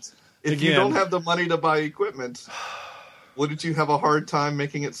gosh. equipment. If you Again. don't have the money to buy equipment, wouldn't you have a hard time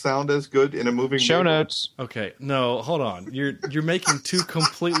making it sound as good in a moving Show vehicle? notes. Okay, no, hold on. You're making two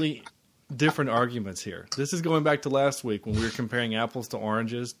completely different arguments here. This is going back to last week when we were comparing apples to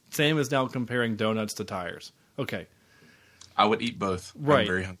oranges. Sam is now comparing donuts to tires. Okay. I would eat both. Right. I'm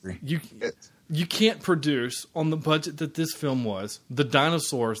very hungry. You can't produce on the budget that this film was the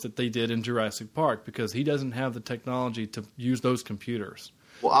dinosaurs that they did in Jurassic Park because he doesn't have the technology to use those computers.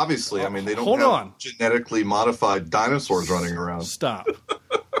 Well, obviously, I mean, they don't Hold have on. genetically modified dinosaurs running around. Stop.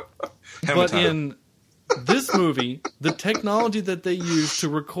 But in this movie, the technology that they use to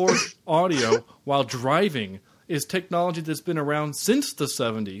record audio while driving is technology that's been around since the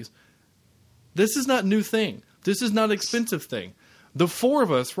 70s. This is not a new thing. This is not an expensive thing. The four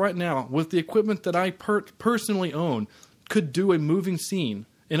of us right now, with the equipment that I personally own, could do a moving scene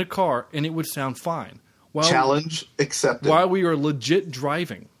in a car and it would sound fine. Challenge accepted. While we are legit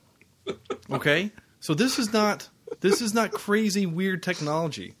driving. Okay? So this is not crazy weird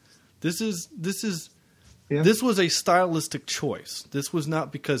technology. This was a stylistic choice. This was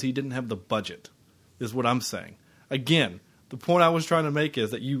not because he didn't have the budget, is what I'm saying. Again, the point I was trying to make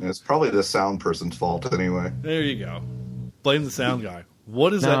is that It's probably the sound person's fault anyway. There you go. Blame the sound guy.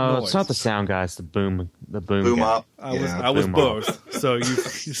 What is that noise? No, it's not the sound guy. It's the boom Boom guy. up. I was boom both. So you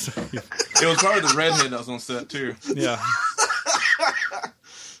It was probably the redhead that was on set too. yeah.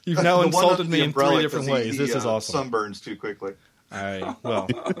 You've now The one insulted under me the in umbrella three different 'cause ways. This is awesome. Sunburns too quickly.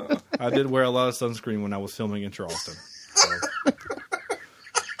 I did wear a lot of sunscreen when I was filming in Charleston. So.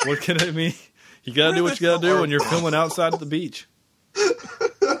 What can it mean? You gotta do what you gotta do when you're filming outside at the beach.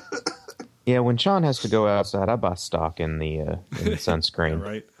 Yeah, when Sean has to go outside, I buy stock in the sunscreen. Yeah,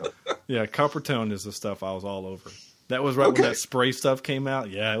 right? Yeah, Coppertone is the stuff I was all over. That was right when that spray stuff came out.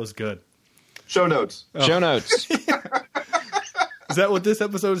 Yeah, it was good. Show notes. Show notes. Is that what this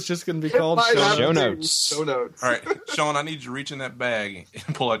episode is just going to be called? Show notes. Show notes. All right, Sean, I need you to reach in that bag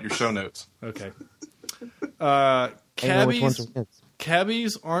and pull out your show notes. Okay. Hey, know which ones are kids.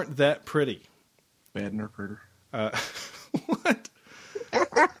 Cabbies aren't that pretty. Bad nerf herder. What?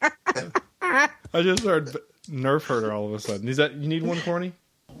 I just heard nerf herder all of a sudden. Is that you need one, Corny?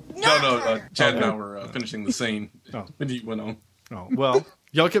 No. Chad and I were finishing the scene. Oh. When you went on. Oh well,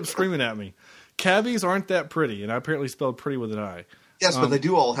 y'all kept screaming at me. Cabbies aren't that pretty, and I apparently spelled pretty with an I. Yes, but they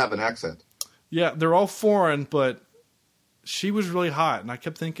do all have an accent. Yeah, they're all foreign, but she was really hot, and I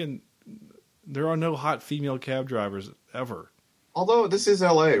kept thinking there are no hot female cab drivers ever. Although this is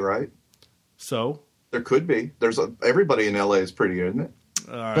L.A., right? So There could be. Everybody in L.A. is pretty, isn't it?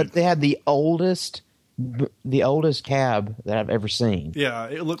 But they had the oldest cab that I've ever seen. Yeah,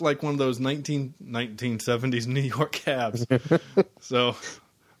 it looked like one of those 1970s New York cabs. So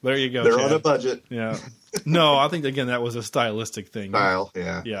there you go. They're Chad. on a budget. Yeah. No, I think again that was a stylistic thing. Style,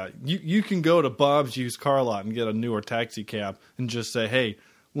 yeah. Yeah, you can go to Bob's used car lot and get a newer taxi cab and just say, "Hey,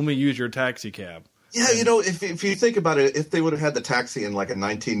 let me use your taxi cab." Yeah, if you think about it, if they would have had the taxi in like a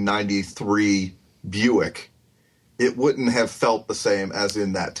 1993 Buick, it wouldn't have felt the same as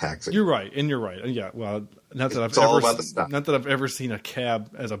in that taxi. You're right, and you're right. Yeah, well, not that It's all about the stuff. not that I've ever seen a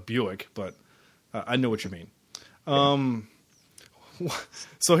cab as a Buick, but I know what you mean.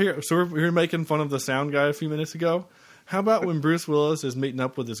 So we're making fun of the sound guy a few minutes ago. How about when Bruce Willis is meeting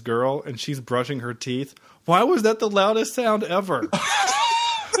up with this girl and she's brushing her teeth? Why was that the loudest sound ever?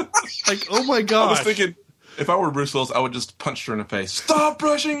 Like, oh my god! I was thinking, if I were Bruce Willis, I would just punch her in the face. Stop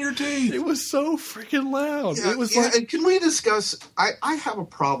brushing your teeth! It was so freaking loud. Yeah, It was yeah, like, and can we discuss? I have a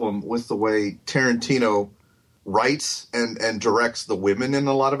problem with the way Tarantino writes and directs the women in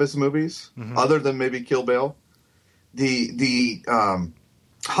a lot of his movies, other than maybe Kill Bill. The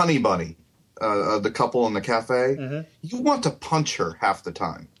Honey Bunny, the couple in the cafe, you want to punch her half the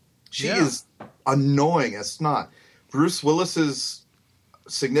time. She is annoying as snot. Bruce Willis's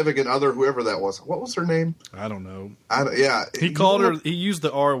significant other, whoever that was, what was her name? I don't know. He Called her. He used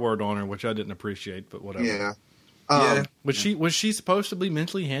the R word on her, which I didn't appreciate, but whatever. Yeah. Yeah. Was she supposed to be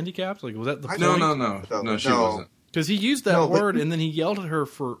mentally handicapped? Like, was that the point? No, she wasn't. Because he used that No, but- word, and then he yelled at her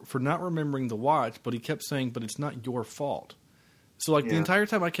for not remembering the watch, but he kept saying, "But it's not your fault." So, like, the Yeah. entire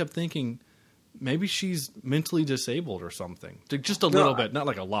time, I kept thinking, maybe she's mentally disabled or something. Just a little bit, not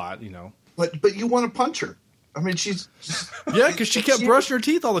like a lot, But you want to punch her. I mean, she's Yeah, because she kept brushing her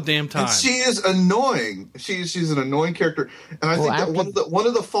teeth all the damn time. and she is annoying. She's an annoying character, and I think that one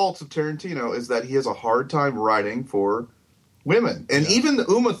of the faults of Tarantino is that he has a hard time writing for women, and even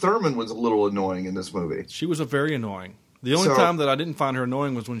Uma Thurman was a little annoying in this movie. She was very annoying. The only time that I didn't find her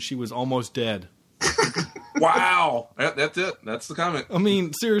annoying was when she was almost dead. Wow. That's it. That's the comment. I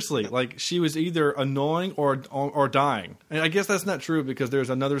mean, seriously, like, she was either annoying or dying. And I guess that's not true because there's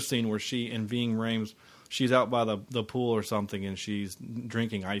another scene where she and Ving Rhames, she's out by the pool or something and she's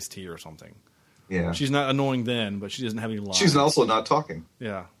drinking iced tea or something. Yeah, She's not annoying then, but she doesn't have any lines. she's also not talking.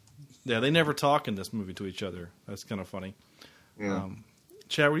 Yeah. Yeah, they never talk in this movie to each other. That's kind of funny. Yeah.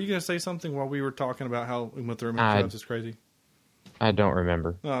 Chad, were you going to say something while we were talking about how Uma Thurman drives us crazy? I don't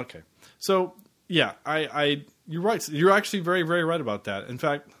remember. Oh, okay. So, yeah, you're right. You're actually very, very right about that. In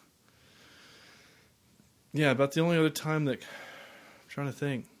fact, yeah, about the only other time that I'm trying to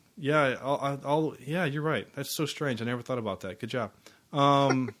think. Yeah, yeah, you're right. That's so strange. I never thought about that. Good job.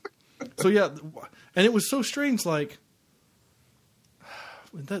 So yeah, and it was so strange. Like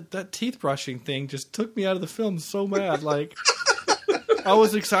that teeth brushing thing just took me out of the film so mad. Like I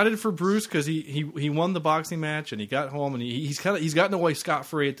was excited for Bruce because he won the boxing match and he got home and he's gotten away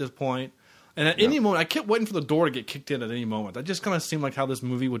scot-free at this point. And at any moment, I kept waiting for the door to get kicked in at any moment. That just kind of seemed like how this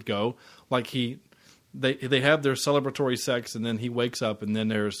movie would go. Like they have their celebratory sex and then he wakes up and then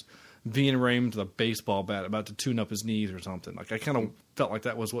there's Ving Rhames with a baseball bat about to tune up his knees or something. Like I kind of felt like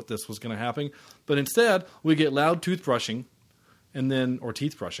that was what this was going to happen. But instead, we get loud toothbrushing or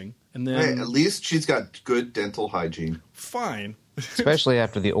teeth brushing. And then Hey, at least she's got good dental hygiene. Fine. Especially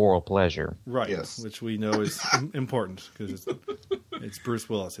after the oral pleasure. Right, Yes. which we know is important because it's Bruce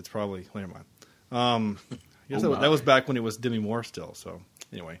Willis. It's probably never mind. I guess that was back when it was Demi Moore still. So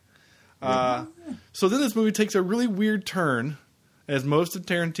anyway, so then this movie takes a really weird turn, as most of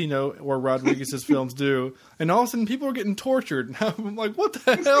Tarantino or Rodriguez's films do, and all of a sudden people are getting tortured. And I'm like, what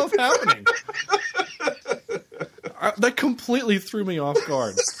the hell is happening? That completely threw me off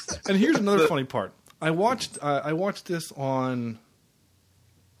guard. And here's another funny part. I watched this on.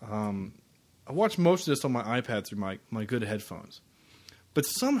 I watched most of this on my iPad through my good headphones, but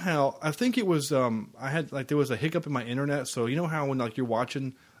somehow I think it was there was a hiccup in my internet. So you know how when like you're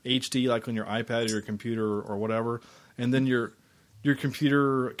watching HD like on your iPad or your computer or whatever, and then your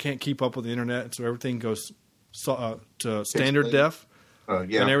computer can't keep up with the internet, so everything goes to standard Pixelated. def,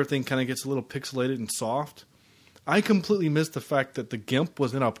 And everything kind of gets a little pixelated and soft. I completely missed the fact that the GIMP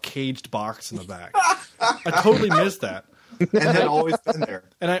was in a caged box in the back. I totally missed that. and had always been there.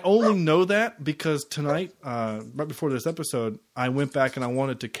 And I only know that because tonight, right before this episode, I went back and I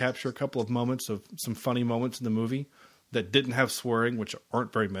wanted to capture a couple of moments of some funny moments in the movie that didn't have swearing, which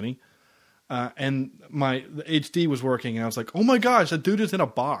aren't very many. And the HD was working, and I was like, "Oh my gosh, that dude is in a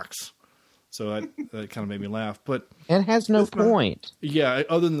box!" So that kind of made me laugh. But It has no point. yeah,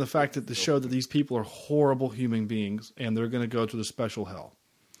 other than the fact that the show that these people are horrible human beings and they're going to go to the special hell.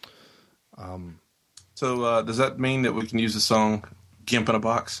 So does that mean that we can use the song "Gimp in a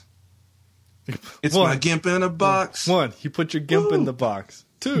Box"? It's One. my gimp in a box. 1, you put your GIMP in the box.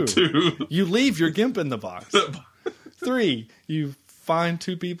 2, you leave your GIMP in the box. 3, you find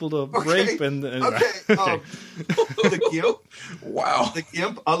 2 people to rape and The Gimp, Wow. the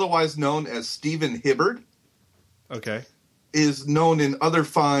Gimp, otherwise known as Stephen Hibbard, Okay. is known in other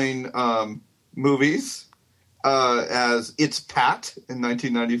fine movies as It's Pat in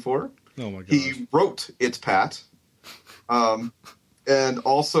 1994. Oh my gosh. He wrote It's Pat, and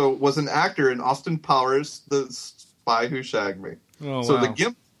also was an actor in Austin Powers, The Spy Who Shagged Me. Oh, So wow. the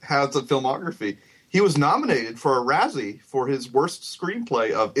Gimp has a filmography. He was nominated for a Razzie for his worst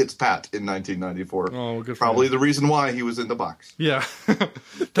screenplay of It's Pat in 1994. Oh, good for Probably him. the reason why he was in the box. Yeah.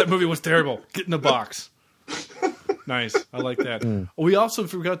 That movie was terrible. Get in the box. Nice. I like that. We also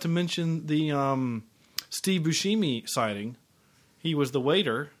forgot to mention the Steve Buscemi sighting. He was the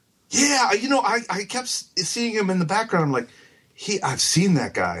waiter. Yeah, I kept seeing him in the background. I'm like, I've seen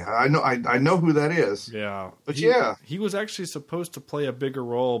that guy. I know who that is. Yeah. But he was actually supposed to play a bigger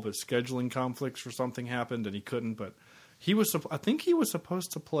role, but scheduling conflicts or something happened and he couldn't. But I think he was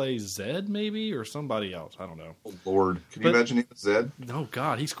supposed to play Zed maybe or somebody else. I don't know. Oh, Lord. Can you imagine him as Zed? No,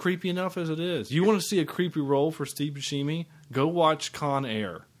 God, he's creepy enough as it is. You want to see a creepy role for Steve Buscemi? Go watch Con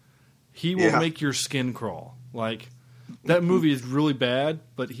Air. He will make your skin crawl. Like, that movie is really bad,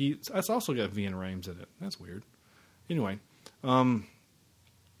 but that's also got Ving Rhames in it. That's weird. Anyway,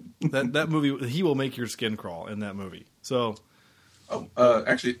 that movie, he will make your skin crawl in that movie. So,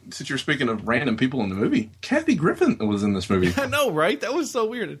 Actually, since you're speaking of random people in the movie, Kathy Griffin was in this movie. I know, right? That was so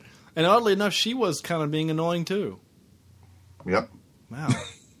weird. And oddly enough, she was kind of being annoying too. Yep. Wow.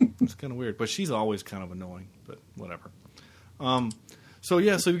 It's kind of weird. But she's always kind of annoying, but whatever. So we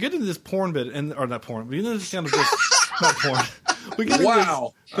get into this porn bit, or not porn, we get into this kind of this, not porn. We get into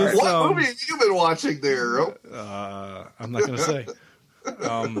Wow. this, What movie have you been watching there? I'm not going to say.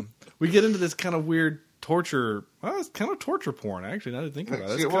 We get into this kind of weird torture. Well, it's kind of torture porn, actually, now that I think about it.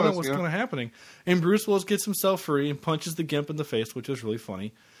 That's kind of what's kind of happening. And Bruce Willis gets himself free and punches the Gimp in the face, which is really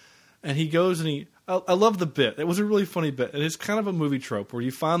funny. And he goes and I love the bit. It was a really funny bit. And it's kind of a movie trope where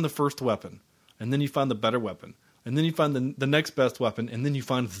you find the first weapon, and then you find the better weapon, and then you find the next best weapon, and then you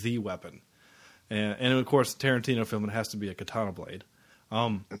find the weapon. And of course, Tarantino film, it has to be a katana blade.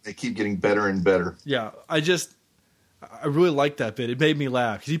 And they keep getting better and better. Yeah, I really like that bit. It made me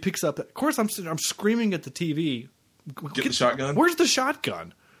laugh because he picks up. Of course, I'm screaming at the TV. Get the shotgun. Where's the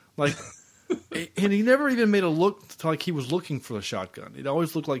shotgun? Like, and he never even made a look like he was looking for the shotgun. It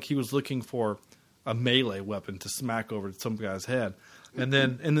always looked like he was looking for a melee weapon to smack over some guy's head. And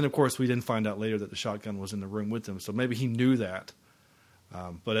then of course we didn't find out later that the shotgun was in the room with him. So maybe he knew that.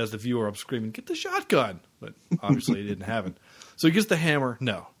 But as the viewer, I'm screaming, "Get the shotgun!" But obviously he didn't have it. So he gets the hammer.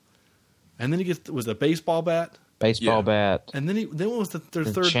 No. And then he gets a baseball bat. Baseball bat. And then what was their third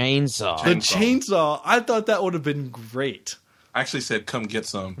chainsaw? The chainsaw. I thought that would have been great. I actually said, "Come get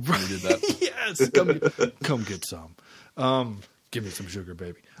some." When he did that. Yes, come get some. Give me some sugar,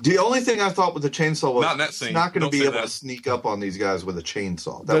 baby. The only thing I thought with the chainsaw was Not in that scene. he's not going to Don't be say able that. to sneak up on these guys with a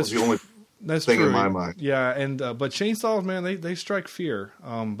chainsaw. That was the only That's thing true. in my mind. Yeah, and but chainsaws, man, they strike fear.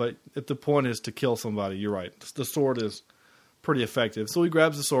 But if the point is to kill somebody, you're right. The sword is pretty effective. So he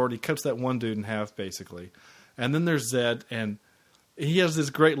grabs the sword, he cuts that one dude in half, basically. And then there's Zed, and he has this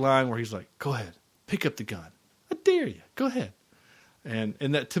great line where he's like, "Go ahead, pick up the gun. I dare you. Go ahead." And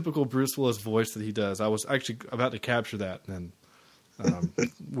in that typical Bruce Willis voice that he does, I was actually about to capture that, and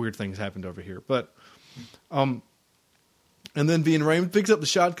weird things happened over here. But, and then Ving Rhames picks up the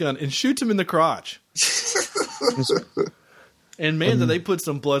shotgun and shoots him in the crotch. And man, did they put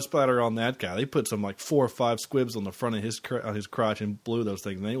some blood splatter on that guy. They put some like 4 or 5 squibs on the front of his crotch and blew those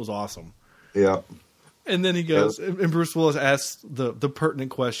things. And it was awesome. Yeah. And then he goes, and Bruce Willis asks the pertinent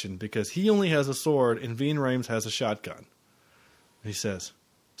question because he only has a sword and Ving Rhames has a shotgun. He says,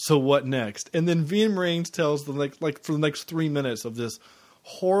 "So what next?" And then Ving Rhames tells them like for the next 3 minutes of this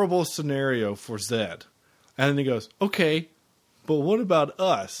horrible scenario for Zed. And then he goes, "Okay, but what about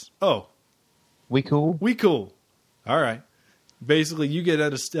us? Oh, We cool? we cool. All right. Basically, you get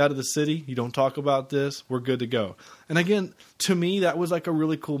out of the city. You don't talk about this. We're good to go." And again, to me, that was like a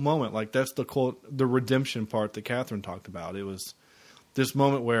really cool moment. Like that's the quote, the redemption part that Catherine talked about. It was this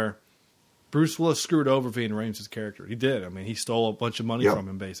moment where Bruce Willis screwed over Ving Rhames' character. He did. I mean, he stole a bunch of money from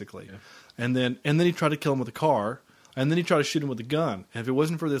him, basically. Yeah. And then he tried to kill him with a car, and then he tried to shoot him with a gun. And if it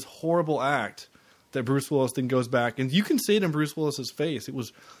wasn't for this horrible act that Bruce Willis then goes back, and you can see it in Bruce Willis's face. It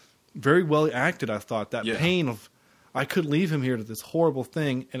was very well acted, I thought. That pain of, I could leave him here to this horrible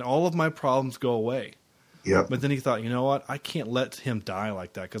thing, and all of my problems go away. Yep. But then he thought, you know what? I can't let him die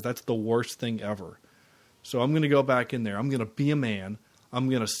like that because that's the worst thing ever. So I'm going to go back in there. I'm going to be a man. I'm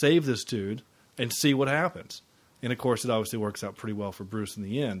going to save this dude and see what happens. And, of course, it obviously works out pretty well for Bruce in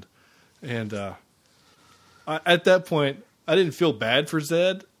the end. And at that point, I didn't feel bad for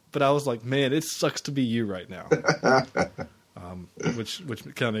Zed, but I was like, man, it sucks to be you right now. Which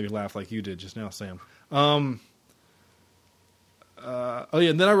kind of made me laugh like you did just now, Sam. And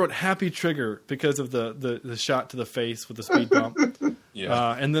then I wrote Happy Trigger because of the shot to the face with the speed bump.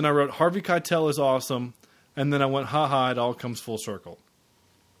 Yeah. And then I wrote Harvey Keitel is awesome. And then I went, haha, it all comes full circle.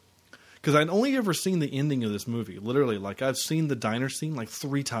 Because I'd only ever seen the ending of this movie. Literally, like I've seen the diner scene like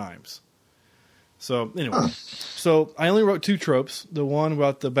 3 times. So anyway, so I only wrote 2 tropes. The one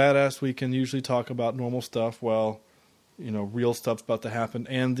about the badass, we can usually talk about normal stuff. Well, real stuff's about to happen.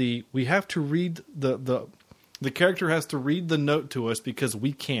 And we have to read the character has to read the note to us because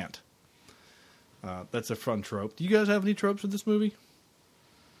we can't. That's a fun trope. Do you guys have any tropes with this movie?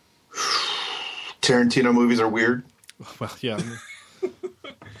 Tarantino movies are weird. Well, yeah.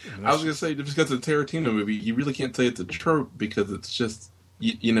 I was going to say, just because it's a Tarantino movie, you really can't say it's a trope because it's just,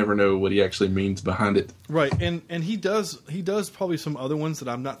 you never know what he actually means behind it. Right, and he does probably some other ones that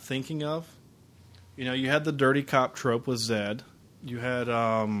I'm not thinking of. You had the dirty cop trope with Zed. You had,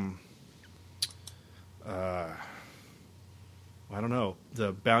 I don't know,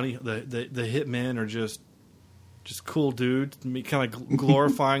 the bounty, the hitmen are just cool dudes, kind of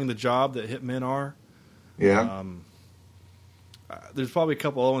glorifying the job that hitmen are. Yeah. There's probably a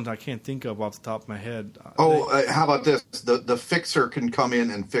couple other ones I can't think of off the top of my head. How about this? The fixer can come in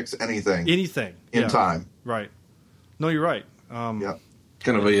and fix anything. Anything. In time. Right. No, you're right. Yeah.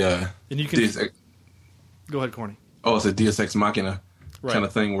 Kind of a... and you can... Go ahead, Corny. Oh, it's a Deus Ex Machina kind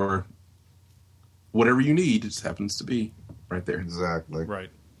of thing where whatever you need just happens to be right there. Exactly. Right.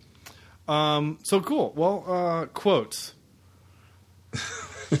 So cool. Well, quotes.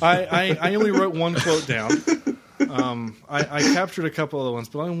 I only wrote 1 quote down. I captured a couple other ones,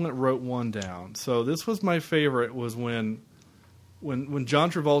 but I only wrote 1 down. So this was my favorite. Was when John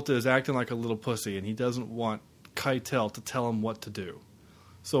Travolta is acting like a little pussy and he doesn't want Keitel to tell him what to do.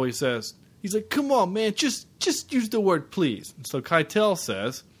 So he's like, "Come on, man, just use the word please." And so Keitel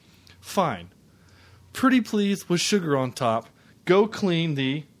says, "Fine, pretty please with sugar on top. Go clean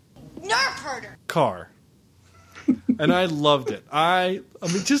the Nerf herder car." And And I loved it. I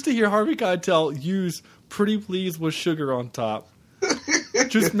mean, just to hear Harvey Keitel use "Pretty Please" with sugar on top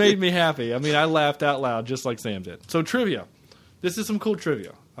just made me happy. I mean, I laughed out loud just like Sam did. So trivia. This is some cool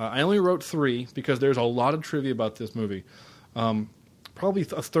trivia. I only wrote 3 because there's a lot of trivia about this movie. Probably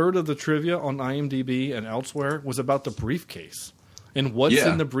a third of the trivia on IMDb and elsewhere was about the briefcase and what's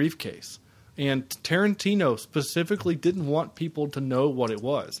in the briefcase. And Tarantino specifically didn't want people to know what it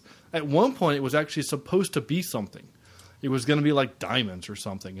was. At one point, it was actually supposed to be something. It was going to be like diamonds or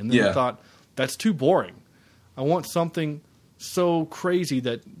something. And then he thought, that's too boring. I want something so crazy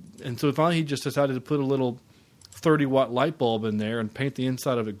that... And so finally he just decided to put a little 30-watt light bulb in there and paint the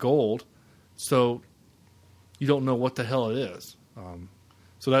inside of it gold so you don't know what the hell it is.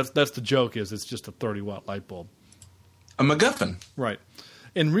 So that's the joke, is it's just a 30-watt light bulb. A MacGuffin. Right.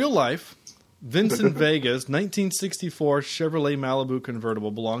 In real life, Vincent Vega's 1964 Chevrolet Malibu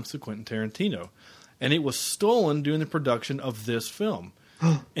convertible belongs to Quentin Tarantino, and it was stolen during the production of this film.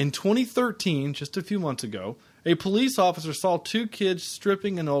 In 2013, just a few months ago, a police officer saw 2 kids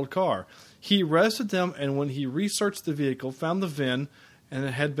stripping an old car. He arrested them, and when he researched the vehicle, found the VIN and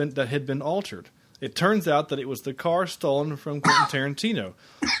that had been altered. It turns out that it was the car stolen from Quentin Tarantino.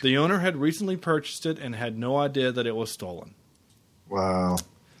 The owner had recently purchased it and had no idea that it was stolen. Wow.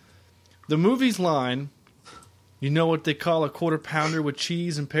 The movie's line, you know what they call a quarter pounder with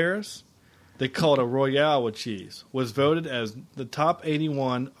cheese in Paris? They call it a Royale with cheese, was voted as the top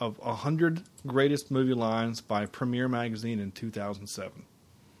 81 of 100 greatest movie lines by Premiere Magazine in 2007.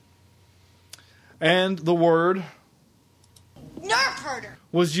 And the word Nerf herder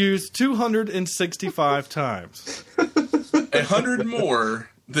was used 265 times. 100 more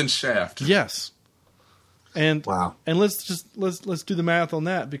than Shaft. Yes. And wow. And let's do the math on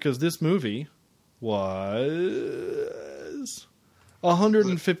that, because this movie was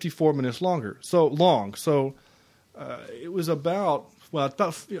 154 minutes longer. So long. So it was about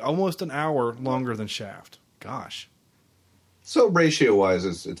almost an hour longer than Shaft. Gosh. So ratio-wise,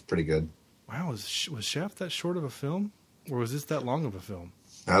 it's pretty good. Wow, was Shaft that short of a film? Or was this that long of a film?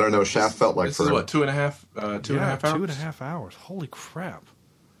 I don't know. Shaft felt like this forever. is what, 2.5 hours? 2.5 hours. Holy crap.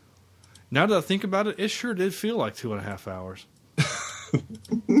 Now that I think about it, it sure did feel like 2.5 hours.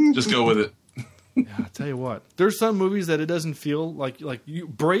 Just go with it. Yeah, I tell you what. There's some movies that it doesn't feel like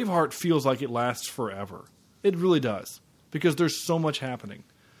Braveheart feels like it lasts forever. It really does. Because there's so much happening.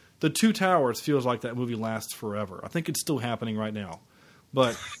 The Two Towers feels like that movie lasts forever. I think it's still happening right now.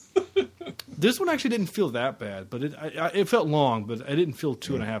 But this one actually didn't feel that bad. But it felt long, but it didn't feel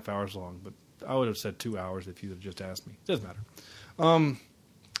 2.5 hours long. But I would have said 2 hours if you had just asked me. It doesn't matter.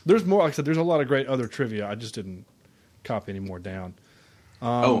 There's more. Like I said, there's a lot of great other trivia. I just didn't copy any more down.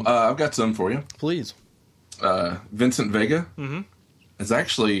 I've got some for you. Please. Vincent Vega is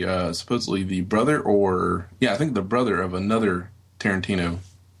actually supposedly the brother, I think the brother of another Tarantino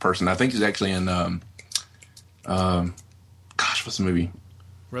person. I think he's actually in, what's the movie?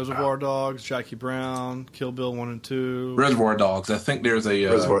 Reservoir Dogs, Jackie Brown, Kill Bill 1 and 2. Reservoir Dogs. I think there's a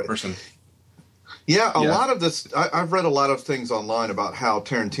person. Yeah, a lot of this, I've read a lot of things online about how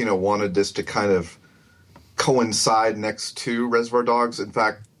Tarantino wanted this to kind of coincide next to Reservoir Dogs. In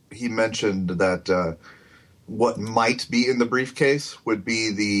fact, he mentioned that what might be in the briefcase would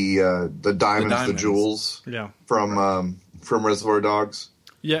be the diamonds, the jewels from Reservoir Dogs.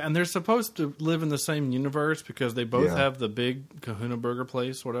 Yeah, and they're supposed to live in the same universe because they both have the big Kahuna Burger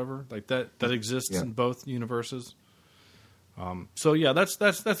place, whatever. Like that exists in both universes. So yeah, that's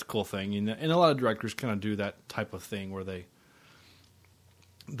a cool thing, and a lot of directors kind of do that type of thing where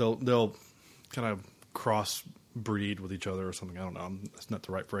they'll kind of cross breed with each other or something. I don't know. That's not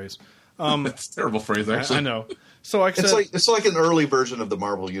the right phrase. That's a terrible phrase, actually. I know. So it's like an early version of the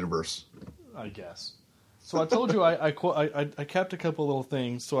Marvel Universe, I guess. So I told you I capped a couple little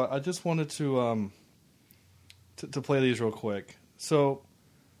things. So I just wanted to play these real quick. So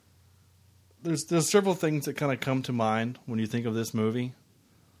there's several things that kind of come to mind when you think of this movie.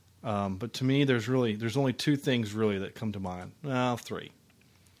 But to me, there's only 2 things really that come to mind. Well, 3.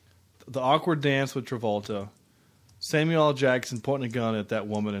 The awkward dance with Travolta, Samuel L. Jackson pointing a gun at that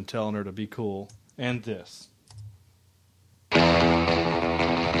woman and telling her to be cool, and this.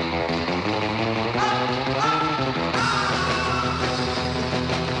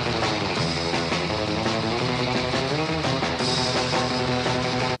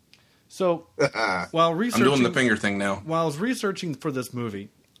 So, while researching, I'm doing the finger thing now. While I was researching for this movie,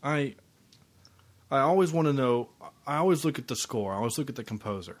 I always want to know. I always look at the score. I always look at the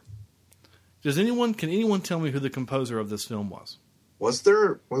composer. Can anyone tell me who the composer of this film was? Was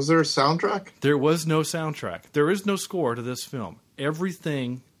there a soundtrack? There was no soundtrack. There is no score to this film.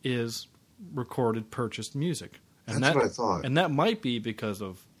 Everything is recorded, purchased music. And That's what I thought. And that might be because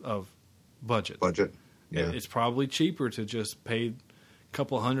of budget. Budget. Yeah. It's probably cheaper to just pay a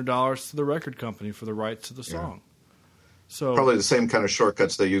couple $100 to the record company for the rights to the song. So Probably the same kind of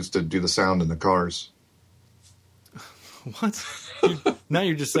shortcuts they use to do the sound in the cars. what? Now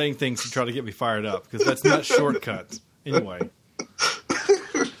you're just saying things to try to get me fired up because that's not shortcuts. Anyway.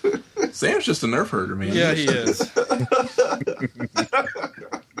 Sam's just a nerf herder, man. Yeah, he is.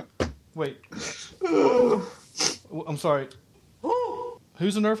 Wait. I'm sorry.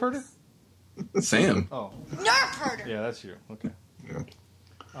 Who's a nerf herder? Sam. Oh. Nerf herder! Yeah, that's you. Okay.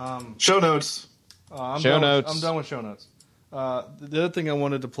 Show notes. I'm Show done notes. I'm done with show notes. The other thing I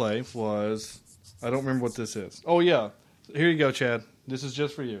wanted to play was... I don't remember what this is. Oh, yeah. Here you go, Chad. This is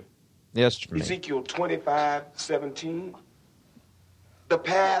just for you. Yes, for me. Ezekiel 25:17. The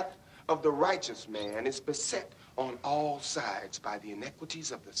path of the righteous man is beset on all sides by the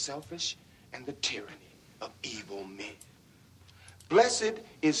iniquities of the selfish and the tyranny of evil men. Blessed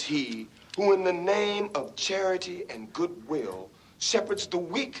is he who in the name of charity and goodwill shepherds the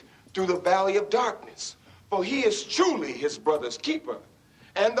weak through the valley of darkness, for he is truly his brother's keeper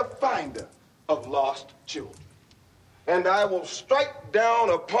and the finder of lost children. And I will strike down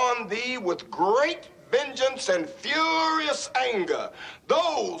upon thee with great vengeance and furious anger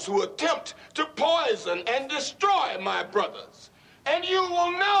those who attempt to poison and destroy my brothers. And you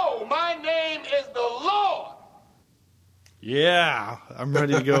will know my name is the Lord. Yeah. I'm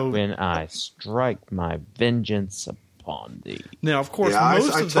ready to go. When I strike my vengeance upon thee. Now, of course, Yeah,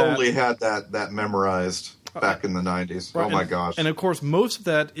 most I of totally that... had that memorized back in the 90s. Right, Oh, my and- gosh. And, of course, most of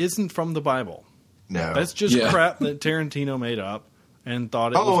that isn't from the Bible. No. That's just Yeah. crap that Tarantino made up and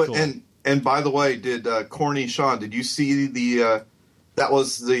thought it was cool. and by the way, did Corny Sean, did you see the that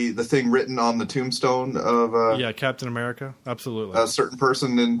was the thing written on the tombstone of Yeah, Captain America. Absolutely. a certain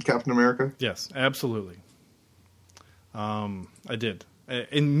person in Captain America? Yes, absolutely. I did. I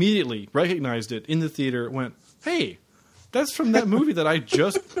immediately recognized it in the theater. Went, hey, that's from that movie that I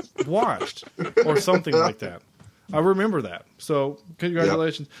just watched, or something like that. I remember that. So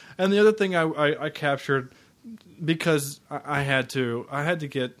congratulations. Yep. And the other thing I captured, because I had to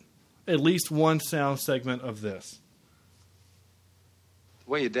get at least one sound segment of this.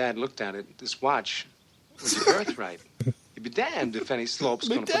 The way your dad looked at it, this watch was your birthright. You'd be damned if any slope's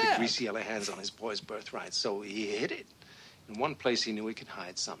going to put the greasy yellow hands on his boy's birthright. So he hid it. In one place he knew he could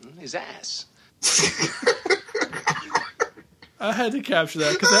hide something, his ass. I had to capture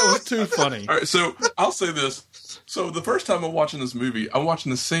that because that was too funny. All right, so I'll say this. So the first time I'm watching this movie, I'm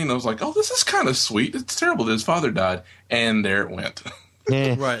watching the scene. I was like, "Oh, this is kind of sweet. It's terrible that his father died," and there it went.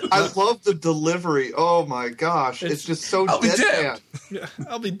 Yeah. Right. I love the delivery. Oh my gosh, it's just so I'll be deadpan. Yeah,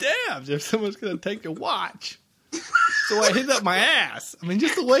 I'll be damned if someone's going to take your watch. So I hit up my ass. I mean,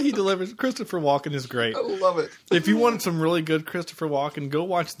 just the way he delivers Christopher Walken is great. I love it. If you want some really good Christopher Walken, go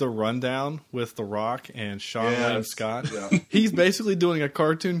watch The Rundown with The Rock and Sean William Scott. Yeah. He's basically doing a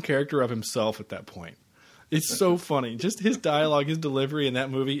cartoon character of himself at that point. It's so funny. Just his dialogue, his delivery in that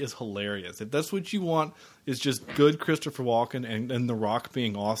movie is hilarious. If that's what you want, is just good Christopher Walken and The Rock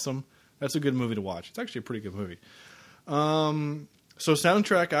being awesome, that's a good movie to watch. It's actually a pretty good movie. So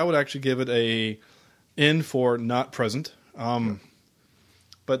soundtrack, I would actually give it a N for not present.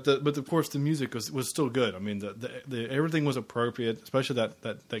 But of course the music was still good. I mean the everything was appropriate, especially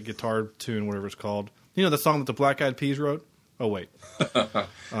that guitar tune, whatever it's called. You know the song that the Black Eyed Peas wrote? Oh wait.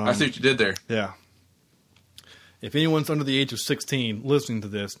 I see what you did there. Yeah. If anyone's under the age of 16 listening to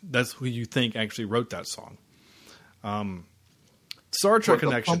this, that's who you think actually wrote that song. Star Trek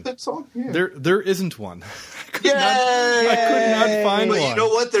Connection. Pumpet song? Yeah. There isn't one. I could Yay! not find But one. you know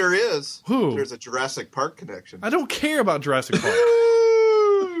what there is? Who? There's a Jurassic Park connection. I don't care about Jurassic Park.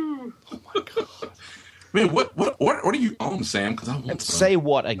 Ooh. Oh my god. Man, what are you on, Sam? Because I want some. Say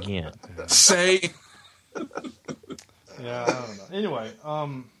what again? Say. Yeah, I don't know. Anyway,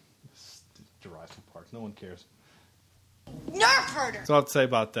 Jurassic Park. No one cares. Nerf herder! That's all I have to say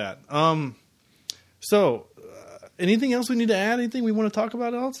about that. Anything else we need to add? Anything we want to talk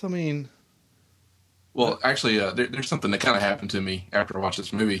about else? I mean... Well, actually, there's something that kind of happened to me after I watched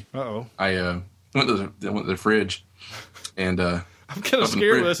this movie. Uh-oh. I went to the fridge, and I'm kind of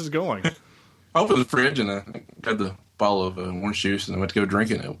scared where this is going. I opened the fridge, and I got the bottle of orange juice, and I went to go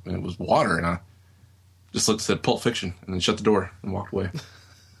drink it, and it was water, and I just looked, said Pulp Fiction, and then shut the door and walked away.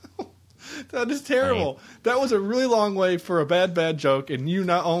 That is terrible. That was a really long way for a bad joke, and you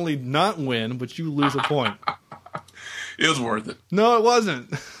not only not win, but you lose a point. It was worth it. No, it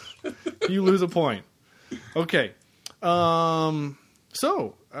wasn't. You lose a point. Okay. So,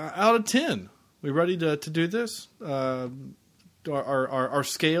 out of 10, we ready to do this? Our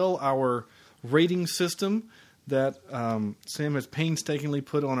scale, our rating system that Sam has painstakingly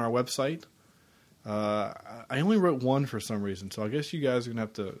put on our website. I only wrote one for some reason, so I guess you guys are going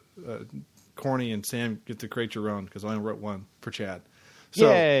to have to, Corny and Sam, get to create your own, because I only wrote one for Chad. So,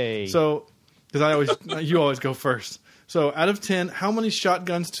 Yay! So, because you always go first. So, out of 10, how many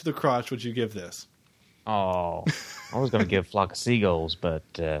shotguns to the crotch would you give this? Oh, I was going to give Flock of Seagulls, but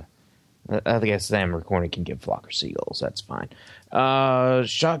I guess Sam or Corny can give Flock of Seagulls. That's fine.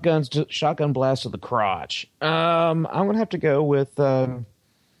 Shotgun blast to the crotch. I'm going to have to go with. I'm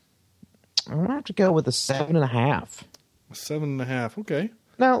going to have to go with a 7.5. 7.5. Okay.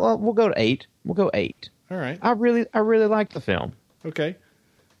 No, we'll go to 8. We'll go 8. All right. I really like the film. Okay.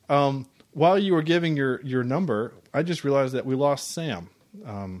 While you were giving your number, I just realized that we lost Sam.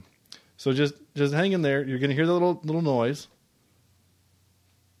 So just hang in there. You're going to hear the little noise.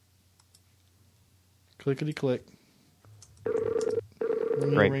 Clickety click.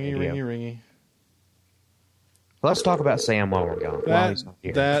 Great Ringy, video. ringy. Let's talk about Sam while we're gone. While he's not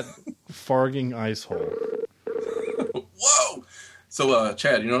here. That farging ice hole. Whoa! So,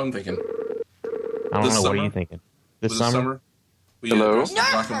 Chad, you know what I'm thinking? I don't this know. summer- What are you thinking? This This summer? summer, we Hello? dressed in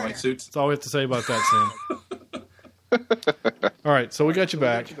black and white suits. That's all we have to say about that, Sam. All right, so we got you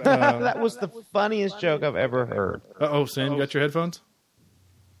back. That was the funniest joke I've ever heard. Sam, you got your headphones?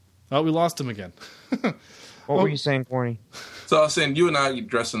 Oh, we lost him again. What were you saying, Corny? So I was saying, you and I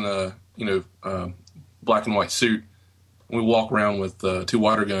dress in a black and white suit, and we walk around with 2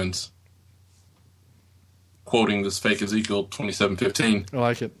 water guns, quoting this fake Ezekiel 27:15. I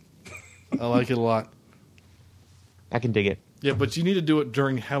like it. I like it a lot. I can dig it. Yeah, but you need to do it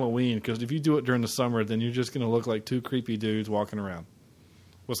during Halloween, because if you do it during the summer, then you're just going to look like 2 creepy dudes walking around.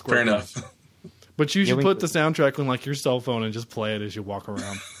 Fair enough. But you should we- put the soundtrack on like your cell phone and just play it as you walk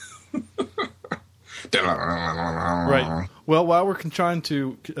around. Right. Well, while we're trying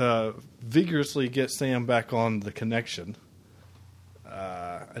to vigorously get Sam back on the connection,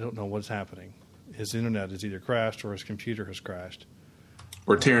 I don't know what's happening. His internet has either crashed or his computer has crashed.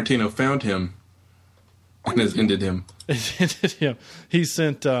 Where Tarantino found him and has ended him. Yeah. He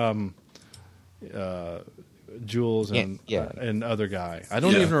sent Jules and and other guy. I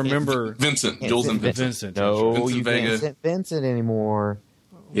don't Yeah. even remember. Vincent. Can't Jules say and Vincent. Vincent. No, Vincent you Vega. can't say Vincent anymore.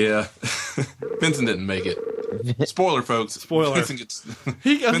 Yeah. Vincent didn't make it. Spoiler, folks. Spoiler. Vincent gets,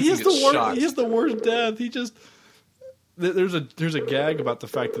 He Vincent has gets the worst. shot. He has the worst death. He just there's a gag about the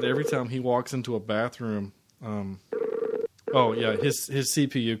fact that every time he walks into a bathroom, his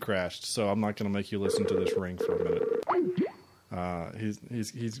CPU crashed. So I'm not going to make you listen to this ring for a minute. He's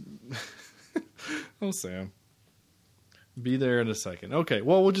oh, Sam, be there in a second. Okay,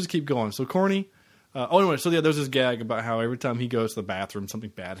 well we'll just keep going. So Corny. Anyway, so there's this gag about how every time he goes to the bathroom,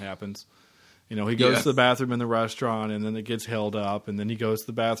 something bad happens. He goes to the bathroom in the restaurant, and then it gets held up, and then he goes to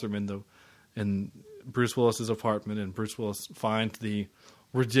the bathroom in Bruce Willis's apartment, and Bruce Willis finds the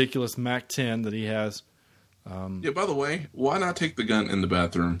ridiculous MAC-10 that he has. Yeah, by the way, why not take the gun in the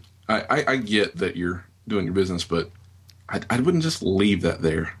bathroom? I get that you're doing your business, but I wouldn't just leave that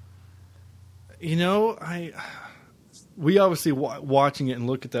there. We obviously watching it and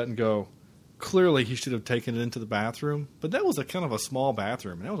look at that and go, clearly he should have taken it into the bathroom, but that was a kind of a small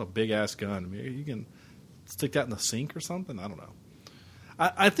bathroom, and that was a big ass gun. I mean, you can stick that in the sink or something. I don't know.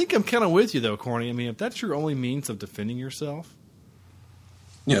 I think I'm kind of with you though, Corny. I mean, if that's your only means of defending yourself,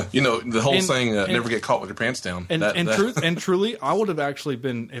 Yeah, the whole saying, never get caught with your pants down. And truly, I would have actually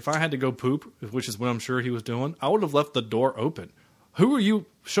been, if I had to go poop, which is what I'm sure he was doing, I would have left the door open. Who are you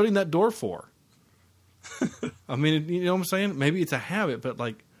shutting that door for? I mean, you know what I'm saying? Maybe it's a habit, but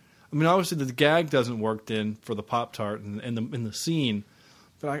obviously the gag doesn't work then for the Pop-Tart and in the scene.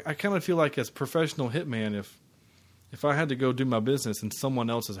 But I kind of feel like as a professional hitman, if I had to go do my business in someone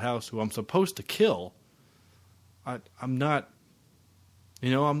else's house who I'm supposed to kill, I'm not,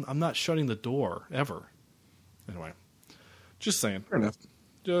 I'm not shutting the door ever. Anyway, just saying. Fair enough.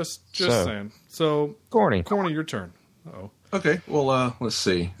 Just saying. So, Corny, your turn. Uh-oh. Okay, well, let's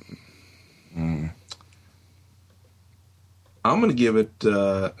see. I'm going to give it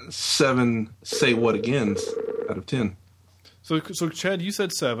 7 say what agains out of 10. So Chad, you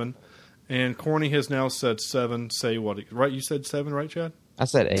said 7, and Corny has now said 7. Say what? Right? You said 7, right, Chad? I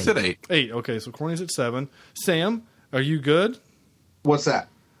said 8. I said 8. 8. Okay, so Corny's at 7. Sam, are you good? What's that?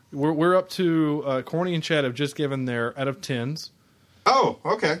 We're up to Corny and Chad have just given their out of 10s. Oh,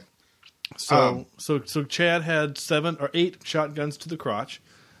 okay. So Chad had 7 or 8 shotguns to the crotch.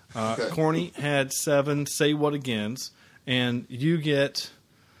 Okay. Corny had 7 say what agains, and you get.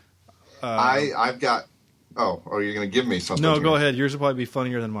 I've got. Oh, are you going to give me something? No, here? go ahead. Yours will probably be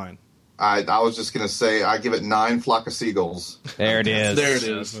funnier than mine. I was just going to say I give it 9 flock of seagulls. There it is. There it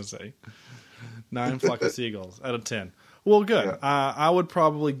I was is. gonna say 9 flock of seagulls out of 10. Well, good. Yeah. I would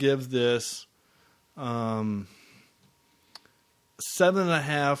probably give this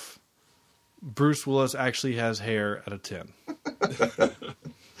 7.5. Bruce Willis actually has hair out of 10.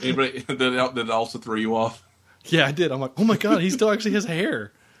 Anybody that also threw you off? Yeah, I did. I'm like, oh my god, he still actually has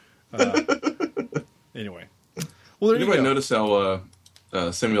hair. Anyway, well, there you Anybody go. notice how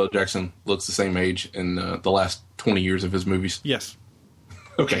Samuel L. Jackson looks the same age in the last 20 years of his movies? Yes,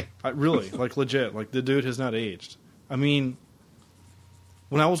 Okay. really, like legit, like the dude has not aged. I mean,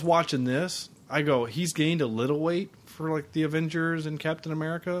 when I was watching this, I go, he's gained a little weight for like the Avengers and Captain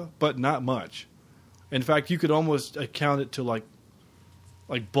America, but not much. In fact, you could almost account it to like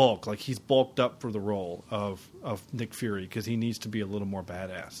bulk, like he's bulked up for the role of Nick Fury because he needs to be a little more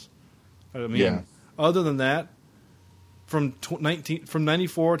badass. I mean, Yeah. other than that, from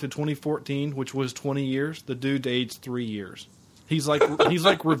 94 to 2014, which was 20 years, the dude aged 3 years. He's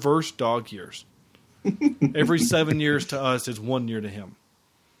like reverse dog years. Every 7 years to us is 1 year to him.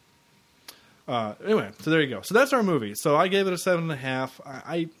 Anyway, so there you go. So that's our movie. So I gave it a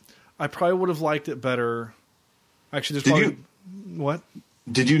 7.5. I probably would have liked it better. Actually, there's probably what?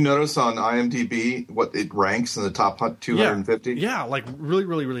 Did you notice on IMDb what it ranks in the top 250? Yeah, like really,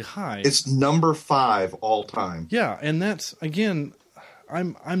 really, really high. It's number 5 all time. Yeah, and that's again,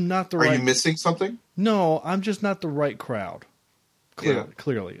 I'm not the Are right. you missing something? No, I'm just not the right crowd. Yeah.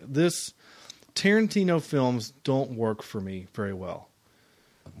 Clearly, this Tarantino films don't work for me very well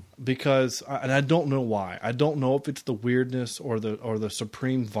because, and I don't know why. I don't know if it's the weirdness or the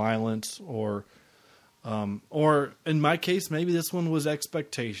supreme violence or in my case, maybe this one was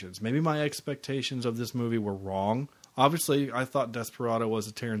expectations. Maybe my expectations of this movie were wrong. Obviously, I thought Desperado was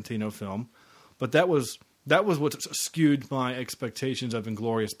a Tarantino film, but that was what skewed my expectations of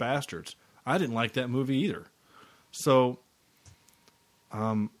Inglourious Bastards. I didn't like that movie either. So,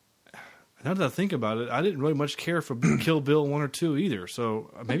 now that I think about it, I didn't really much care for Kill Bill 1 or 2 either.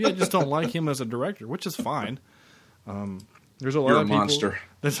 So maybe I just don't like him as a director, which is fine. There's a lot You're of a people. monster.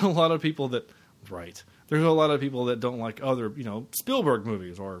 There's a lot of people that. Right. There's a lot of people that don't like other, Spielberg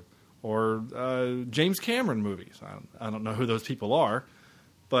movies or James Cameron movies. I don't know who those people are,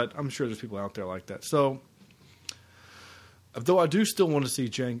 but I'm sure there's people out there like that. So, though I do still want to see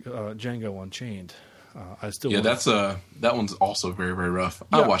Django Unchained, I still want that one's also very, very rough.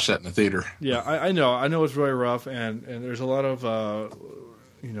 Yeah. I watched that in the theater. Yeah, I know it's really rough, and there's a lot of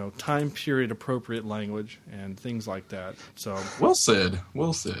time period appropriate language and things like that. So Well said.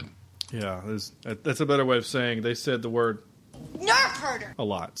 yeah, that's a better way of saying they said the word Nerf herder. a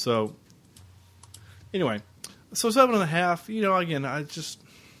lot. So anyway, so 7.5. Again,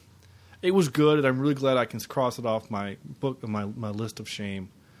 it was good, and I'm really glad I can cross it off my book, my list of shame.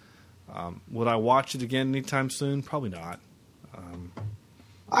 Would I watch it again anytime soon? Probably not.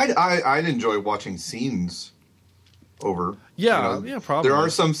 I'd enjoy watching scenes over. Yeah, probably. There are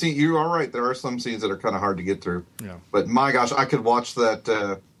some scenes. You are right. There are some scenes that are kind of hard to get through. Yeah. But my gosh, I could watch that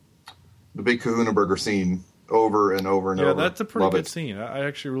the big Kahuna Burger scene over and over and over. Yeah, that's a pretty Love good it. scene. I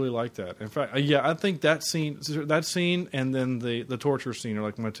actually really like that. In fact, I think that scene and then the torture scene are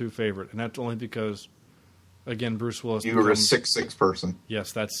like my two favorite, and that's only because, again, Bruce Willis. You were a 6'6" person.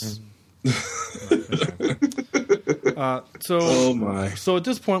 Yes, that's. Oh my! So at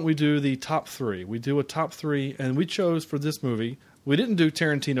this point, we do the top 3. We do a top 3, and we chose for this movie. We didn't do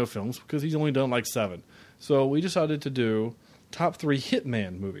Tarantino films because he's only done like 7. So we decided to do top 3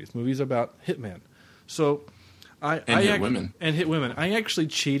 hitman movies about hitmen. So Hit women. And hit women. I actually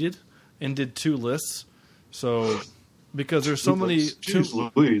cheated and did 2 lists. So because there's so many.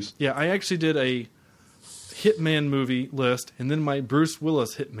 Jeez Louise. Yeah, I actually did a Hitman movie list and then my Bruce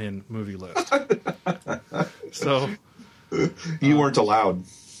Willis Hitman movie list. So You weren't allowed.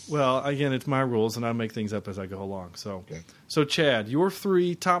 well, again, it's my rules, and I make things up as I go along. So, Okay. So Chad, your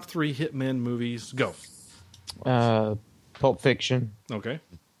top 3 Hitman movies, go. Pulp Fiction, Okay,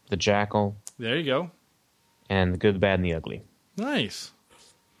 The Jackal, there you go. and The Good, the Bad, and the Ugly. Nice,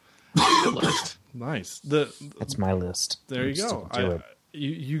 nice. That's my list. There you I'm go. sticking to it.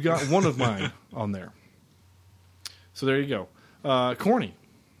 You got one of mine on there. So there you go. Corny.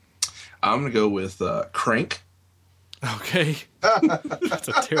 I'm gonna go with Crank. Okay, that's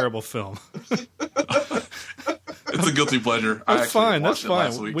a terrible film. It's a guilty pleasure. I That's actually fine. That's watched it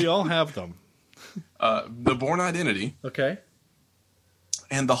last fine. week. We all have them. The Bourne Identity Okay.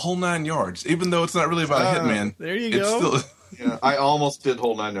 and the whole 9 yards. Even though it's not really about a hitman, there you it's go. Still, Yeah, I almost did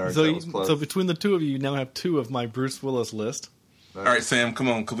whole 9 yards. That was close. So between the two of you now have 2 of my Bruce Willis list. all right, Sam, come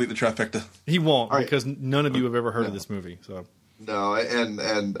on, complete the trifecta. He won't All right. because none of you have ever heard of this movie. So No, and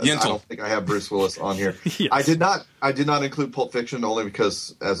I Yentl. don't think I have Bruce Willis on here. Yes. I did not include Pulp Fiction only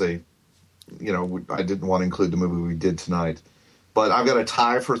because as a I didn't want to include the movie we did tonight. But I've got a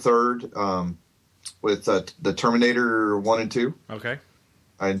tie for third with the Terminator 1 and 2. Okay.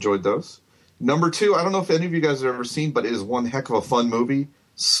 I enjoyed those. Number 2, I don't know if any of you guys have ever seen, but it is one heck of a fun movie,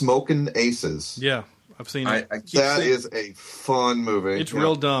 Smokin' Aces. Yeah, I've seen it. That is a fun movie. It's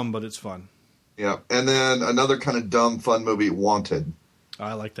real dumb, but it's fun. Yeah. And then another kind of dumb, fun movie, Wanted.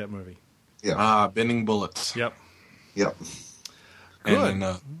 I like that movie. Yeah. Bending Bullets. Yep. Yep. Good.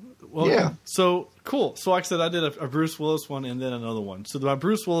 And Well, yeah. So, cool. So, like I said, I did a Bruce Willis one and then another one. So, my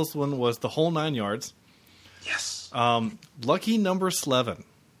Bruce Willis one was The Whole Nine Yards. yes. Lucky Number 11.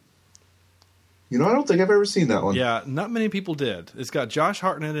 I don't think I've ever seen that one. Yeah, not many people did. It's got Josh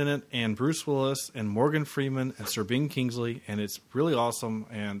Hartnett in it, and Bruce Willis, and Morgan Freeman, and Sir Bing Kingsley, and it's really awesome.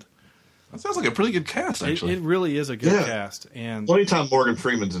 And That sounds like a pretty good cast, actually. it really is a good Yeah. cast. And Anytime Morgan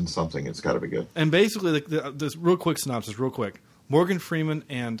Freeman's in something, it's got to be good. and basically, this real quick synopsis, real quick. Morgan Freeman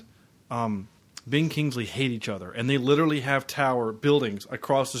and Bing Kingsley hate each other, and they literally have tower buildings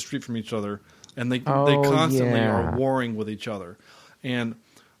across the street from each other, and they constantly are warring with each other. And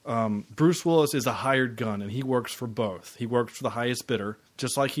Bruce Willis is a hired gun, and he works for both. He works for the highest bidder,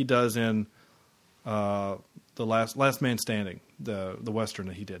 just like he does in the Last Man Standing, the Western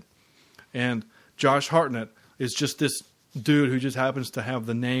that he did. And Josh Hartnett is just this dude who just happens to have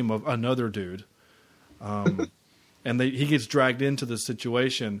the name of another dude. And he gets dragged into this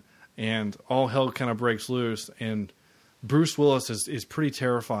situation, and all hell kind of breaks loose. And Bruce Willis is pretty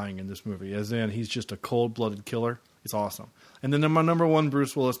terrifying in this movie, as in he's just a cold-blooded killer. It's awesome. And then my number one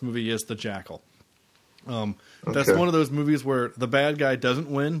Bruce Willis movie is The Jackal. That's one of those movies where the bad guy doesn't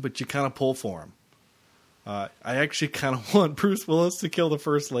win, but you kind of pull for him. I actually kind of want Bruce Willis to kill the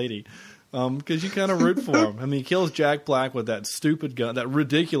First Lady, because you kind of root for him. I mean, he kills Jack Black with that stupid gun, that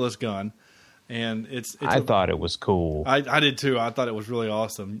ridiculous gun. And I thought it was cool. I did too. I thought it was really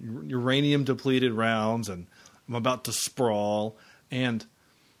awesome. Uranium depleted rounds, and I'm about to sprawl. And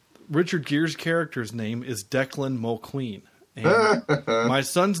Richard Gere's character's name is Declan Mulqueen, and my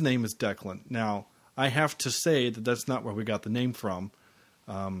son's name is Declan. Now I have to say that that's not where we got the name from,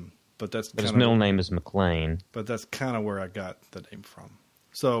 but his middle name is McLean. But that's kind of where I got the name from.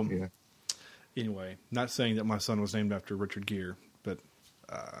 So anyway, not saying that my son was named after Richard Gere, but.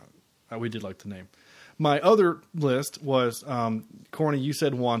 We did like the name. My other list was, Corny, you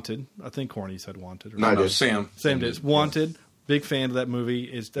said Wanted. I think Corny said Wanted. No, Sam. Sam did. Wanted. Big fan of that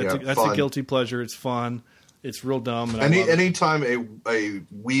movie. That's a guilty pleasure. It's fun. It's real dumb. And anytime a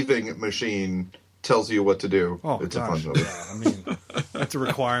weaving machine tells you what to do, it's a fun movie. Yeah, I mean, that's a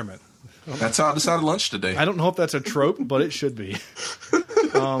requirement. That's how I decided lunch today. I don't know if that's a trope, but it should be.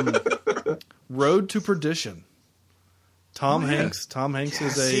 Road to Perdition. Tom Hanks. Tom Hanks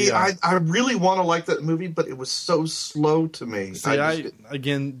is a. See, I really want to like that movie, but it was so slow to me.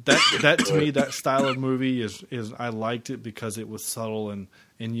 Again, that to me, that style of movie is I liked it because it was subtle and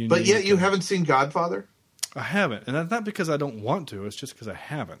unique. But yet, you haven't seen Godfather? I haven't, and that's not because I don't want to. It's just because I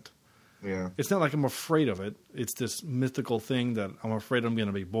haven't. Yeah, it's not like I'm afraid of it. It's this mythical thing that I'm afraid I'm going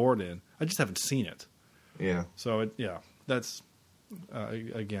to be bored in. I just haven't seen it. Yeah. So that's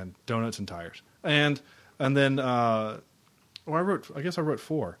again donuts and tires, and then. I guess I wrote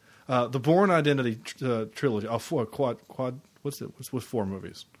 4. The Bourne Identity trilogy. Quad. What's it? What's 4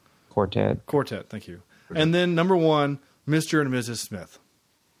 movies? Quartet. Thank you. And then number 1, Mr. and Mrs. Smith.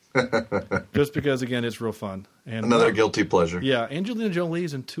 Just because, again, it's real fun. And another guilty pleasure. Yeah, Angelina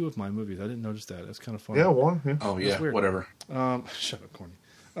Jolie's in 2 of my movies. I didn't notice that. That's kind of fun. Yeah, one. Yeah. Oh yeah, whatever. Shut up, Corny.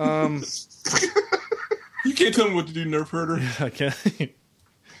 You can't tell me what to do, Nerf Herder. I can't.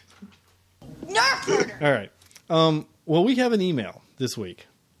 Nerf herder. All right. Well, we have an email this week.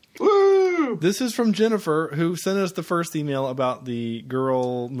 Woo! This is from Jennifer, who sent us the first email about the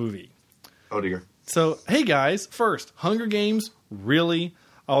girl movie. Oh, dear. So, hey guys, first, Hunger Games, really?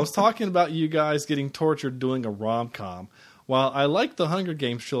 I was talking about you guys getting tortured doing a rom-com. While I like the Hunger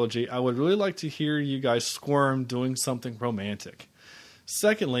Games trilogy, I would really like to hear you guys squirm doing something romantic.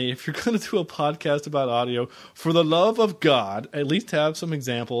 Secondly, if you're going to do a podcast about audio, for the love of God, at least have some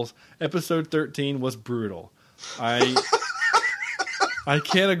examples. Episode 13 was brutal. I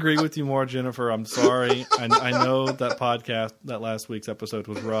can't agree with you more, Jennifer. I'm sorry. I know that last week's episode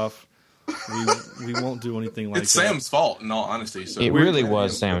was rough. We won't do anything like that. It's Sam's fault, in all honesty. So it really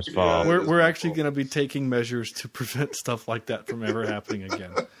was Sam's fault. We're actually going to be taking measures to prevent stuff like that from ever happening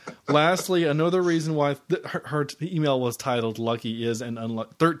again. Lastly, another reason why her email was titled "Lucky is an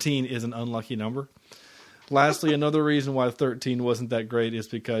 13 is an unlucky number." Lastly, another reason why 13 wasn't that great is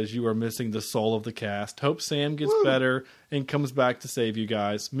because you are missing the soul of the cast. Hope Sam gets better and comes back to save you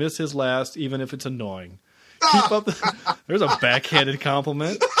guys. Miss his last, even if it's annoying. Keep up. There's a backhanded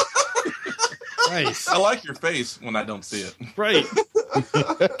compliment. Nice. I like your face when I don't see it. Right.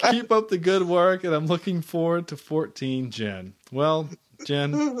 Keep up the good work, and I'm looking forward to 14, Jen. Well,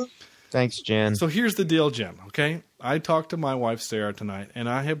 Jen. Thanks, Jen. So here's the deal, Jen, okay? I talked to my wife, Sarah, tonight, and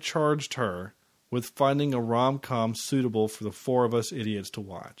I have charged her with finding a rom-com suitable for the four of us idiots to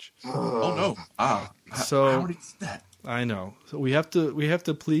watch. Oh, no. So I already did that. I know. So we have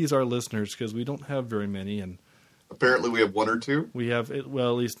to please our listeners because we don't have very many, and Apparently, we have one or two. we have at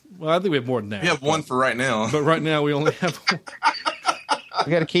least. Well, I think we have more than that. We have one for right now. but right now we only have.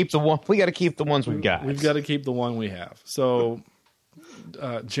 We got to keep the one. We got to keep the ones we've got. We've got to keep the one we have. So,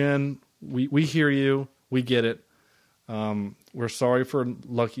 Jen, we hear you. We get it. We're sorry for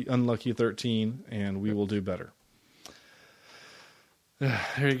unlucky 13, and we will do better.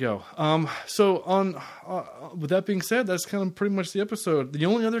 There you go. So with that being said, that's kind of pretty much the episode. The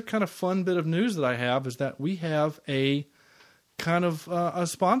only other kind of fun bit of news that I have is that we have a kind of a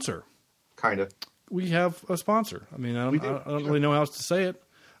sponsor. Kind of. We have a sponsor. I mean, I don't really know how else to say it.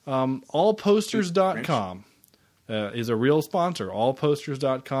 Allposters.com is a real sponsor.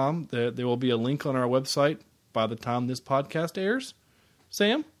 Allposters.com. There will be a link on our website by the time this podcast airs.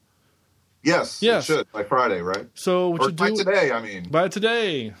 Sam? Yes. It should by Friday, right? So what or you do by today? I mean, by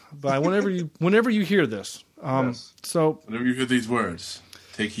today, by whenever you hear this. Yes. So Whenever you hear these words,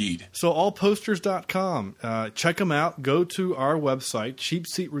 take heed. So allposters.com. Check them out. Go to our website,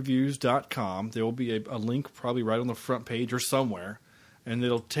 cheapseatreviews.com. There will be a link probably right on the front page or somewhere, and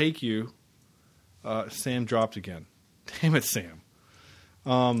it'll take you. Sam dropped again. Damn it, Sam.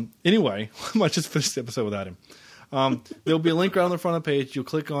 Anyway, I might just finish the episode without him. There'll be a link right on the front of the page. You'll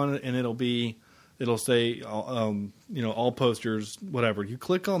click on it, and it'll say, all posters, whatever. You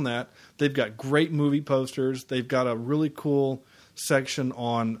click on that. They've got great movie posters. They've got a really cool section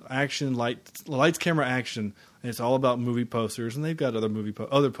on action, lights, camera, action. And it's all about movie posters, and they've got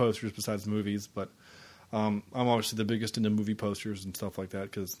other posters besides movies. But I'm obviously the biggest into movie posters and stuff like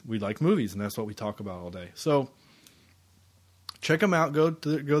that because we like movies, and that's what we talk about all day. So check them out. Go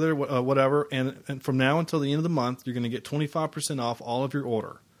there, whatever. And from now until the end of the month, you're going to get 25% off all of your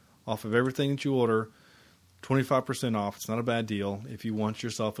order. Off of everything that you order, 25% off. It's not a bad deal. If you want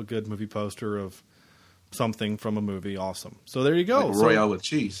yourself a good movie poster of something from a movie, awesome. So there you go. Like a Royale with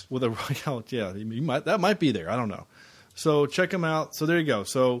cheese. With a Royale, yeah. That might be there. I don't know. So check them out. So there you go.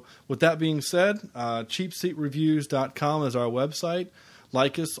 So with that being said, cheapseatreviews.com is our website.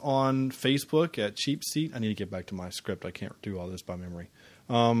 Like us on Facebook at Cheap Seat. I need to get back to my script. I can't do all this by memory.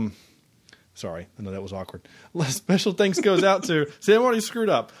 Sorry. I know that was awkward. Special thanks goes out to... See, I'm already screwed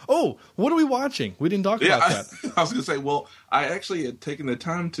up. Oh, what are we watching? We didn't talk about that. I was going to say, well, I actually had taken the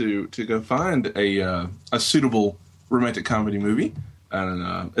time to go find a suitable romantic comedy movie.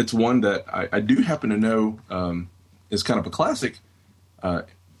 And it's one that I do happen to know is kind of a classic. I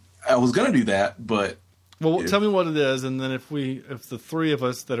was going to do that, but... Well, tell me what it is, and then if the three of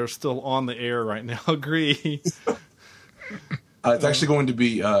us that are still on the air right now agree... it's actually going to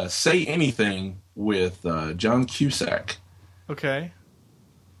be Say Anything with John Cusack. Okay.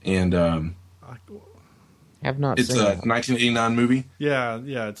 And have not it's seen a it. 1989 movie. Yeah.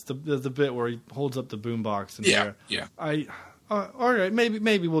 It's the bit where he holds up the boombox. And Yeah. All right,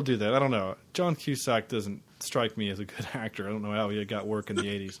 maybe we'll do that. I don't know. John Cusack doesn't strike me as a good actor. I don't know how he got work in the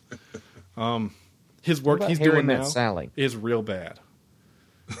 80s. His work he's Harry doing Met now Sally? Is real bad.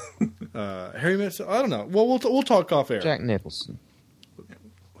 Harry Met Sally? I don't know. Well, we'll talk off air. Jack Nicholson.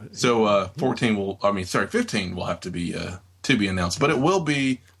 So 15 will have to be announced, but it will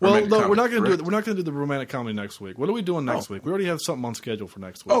be. Well, no, we're not going going to do it. We're not going to do the romantic comedy next week. What are we doing next week? We already have something on schedule for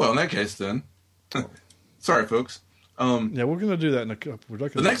next week. Oh, well, in that case, then. Sorry, folks. Yeah, we're going to do that in a couple.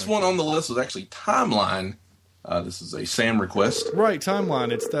 The next one on the list was actually Timeline. This is a Sam request. Right,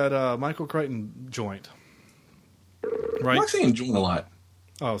 Timeline. It's that Michael Crichton joint. Right. I'm actually enjoying a lot.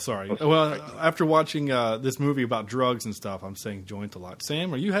 Oh, sorry. Well, after watching this movie about drugs and stuff, I'm saying joint a lot.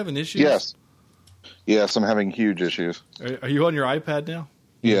 Sam, are you having issues? Yes, I'm having huge issues. Are you on your iPad now?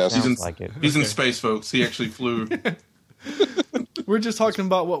 Yes. He's in space, folks. He actually flew. We're just talking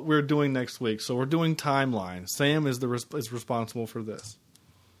about what we're doing next week. So we're doing Timeline. Sam is responsible for this.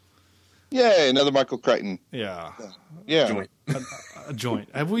 Yay, another Michael Crichton. Yeah. Yeah. A joint.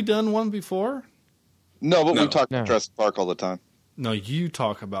 Have we done one before? No, but we talk about Jurassic Park all the time. No, you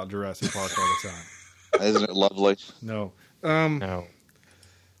talk about Jurassic Park all the time. Isn't it lovely? No. No.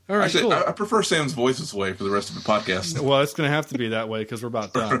 All right, actually, cool. I prefer Sam's voice this way for the rest of the podcast. Well, it's going to have to be that way because we're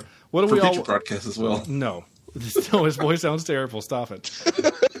about done. What do for we future all? broadcasts as well. No, his voice sounds terrible. Stop it.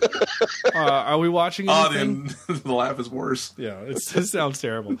 Are we watching anything? Then the laugh is worse. Yeah, it sounds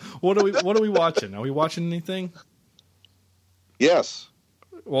terrible. What are we watching? Are we watching anything? Yes.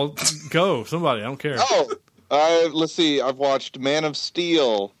 Well, go somebody. I don't care. Let's see. I've watched Man of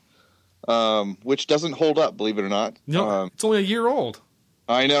Steel, which doesn't hold up, believe it or not. No, it's only a year old.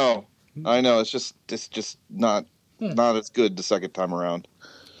 I know. It's just not as good the second time around.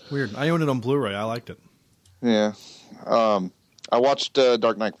 Weird. I own it on Blu-ray. I liked it. Yeah. I watched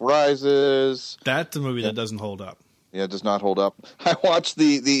Dark Knight Rises. That's a movie that doesn't hold up. Yeah, it does not hold up. I watched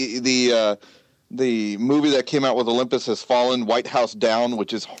the movie that came out with Olympus Has Fallen, White House Down,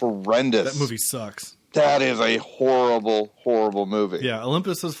 which is horrendous. That movie sucks. That is a horrible, horrible movie. Yeah,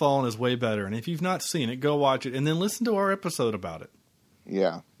 Olympus Has Fallen is way better. And if you've not seen it, go watch it and then listen to our episode about it.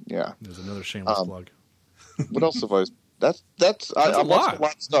 Yeah. There's another shameless plug. What else have I... I watched a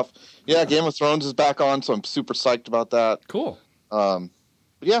lot of stuff. Yeah, Game of Thrones is back on, so I'm super psyched about that. Cool. But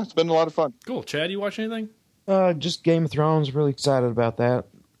yeah, it's been a lot of fun. Cool. Chad, you watch anything? Just Game of Thrones. Really excited about that.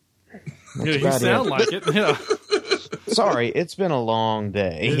 You sound like it. Yeah. Sorry, it's been a long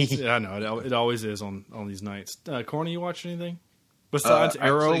day. I know. It always is on these nights. Corny, you watch anything? Besides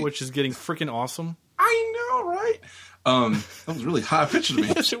Arrow, which is getting freaking awesome. I know, right? That was really high-pitched of me.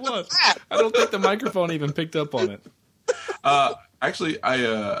 Yes, it was. I don't think the microphone even picked up on it. Actually,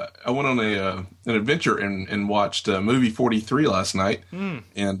 I went on an adventure and watched movie 43 last night,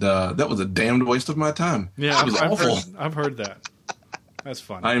 and that was a damned waste of my time. Yeah, it was awful. I've heard that. That's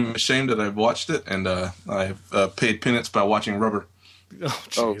fun. I'm ashamed that I've watched it, and I've paid penance by watching Rubber. Oh,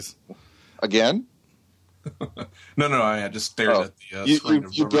 jeez. Again? No, I just stared at the screen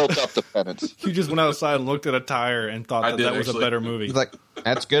of you Rubber. built up the penance. You just went outside and looked at a tire and thought that was a better movie. He's like,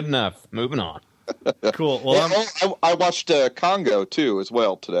 that's good enough. Moving on. Cool. Well, I watched Congo too as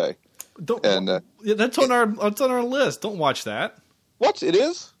well today. That's on our list. Don't watch that. What? It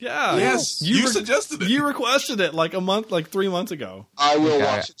is? Yeah. Yes. You suggested it. You requested it like 3 months ago. I will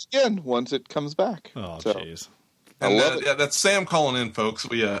watch it again once it comes back. Oh, jeez. And that's Sam calling in, folks.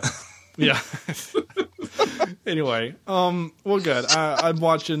 We Yeah. Anyway, well, good. I'm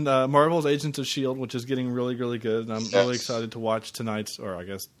watching Marvel's Agents of S.H.I.E.L.D., which is getting really, really good. And I'm really excited to watch tonight's, or I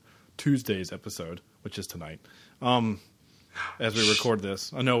guess Tuesday's episode, which is tonight, as we record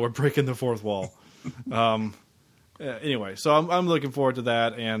this. I know we're breaking the fourth wall. Anyway, so I'm looking forward to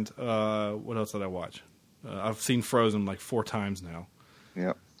that. And what else did I watch? I've seen Frozen like 4 times now.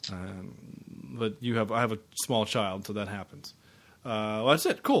 Yep. But I have a small child, so that happens. Well, that's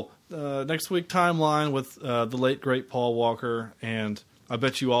it. Cool. Next week, Timeline with the late, great Paul Walker. And I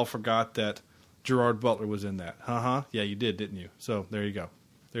bet you all forgot that Gerard Butler was in that. Yeah, you did, didn't you? So there you go.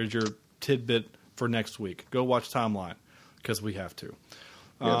 There's your tidbit for next week. Go watch Timeline, because we have to.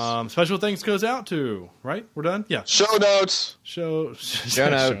 Yes. Special thanks goes out to, right? We're done? Yeah. Show notes. Show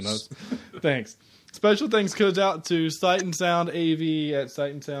notes. Thanks. Special thanks goes out to Sight and Sound AV at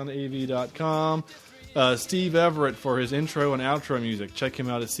sightandsoundav.com. Steve Everett for his intro and outro music. Check him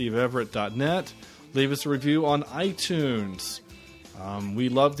out at steveeverett.net. Leave us a review on iTunes. We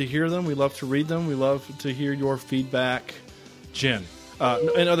love to hear them. We love to read them. We love to hear your feedback. Jen.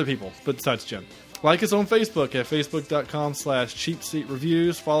 And other people, but besides Jen. Like us on Facebook at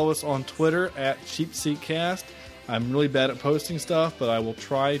facebook.com/cheapseatreviews. Follow us on Twitter at cheapseatcast. I'm really bad at posting stuff, but I will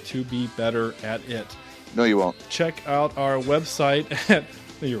try to be better at it. No, you won't. Check out our website at,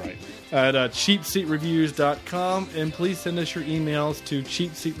 you're right, at cheapseatreviews.com, and please send us your emails to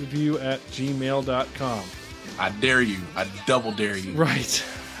cheapseatreview@gmail.com. I dare you. I double dare you. Right.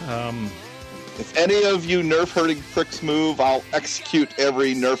 If any of you nerf-hurting pricks move, I'll execute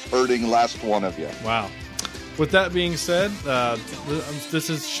every nerf-hurting last one of you. Wow. With that being said, this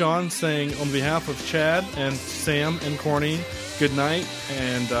is Sean saying on behalf of Chad and Sam and Corny, good night,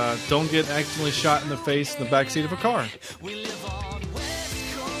 and don't get accidentally shot in the face in the backseat of a car.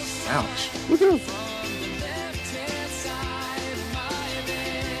 Ouch. Woohoo.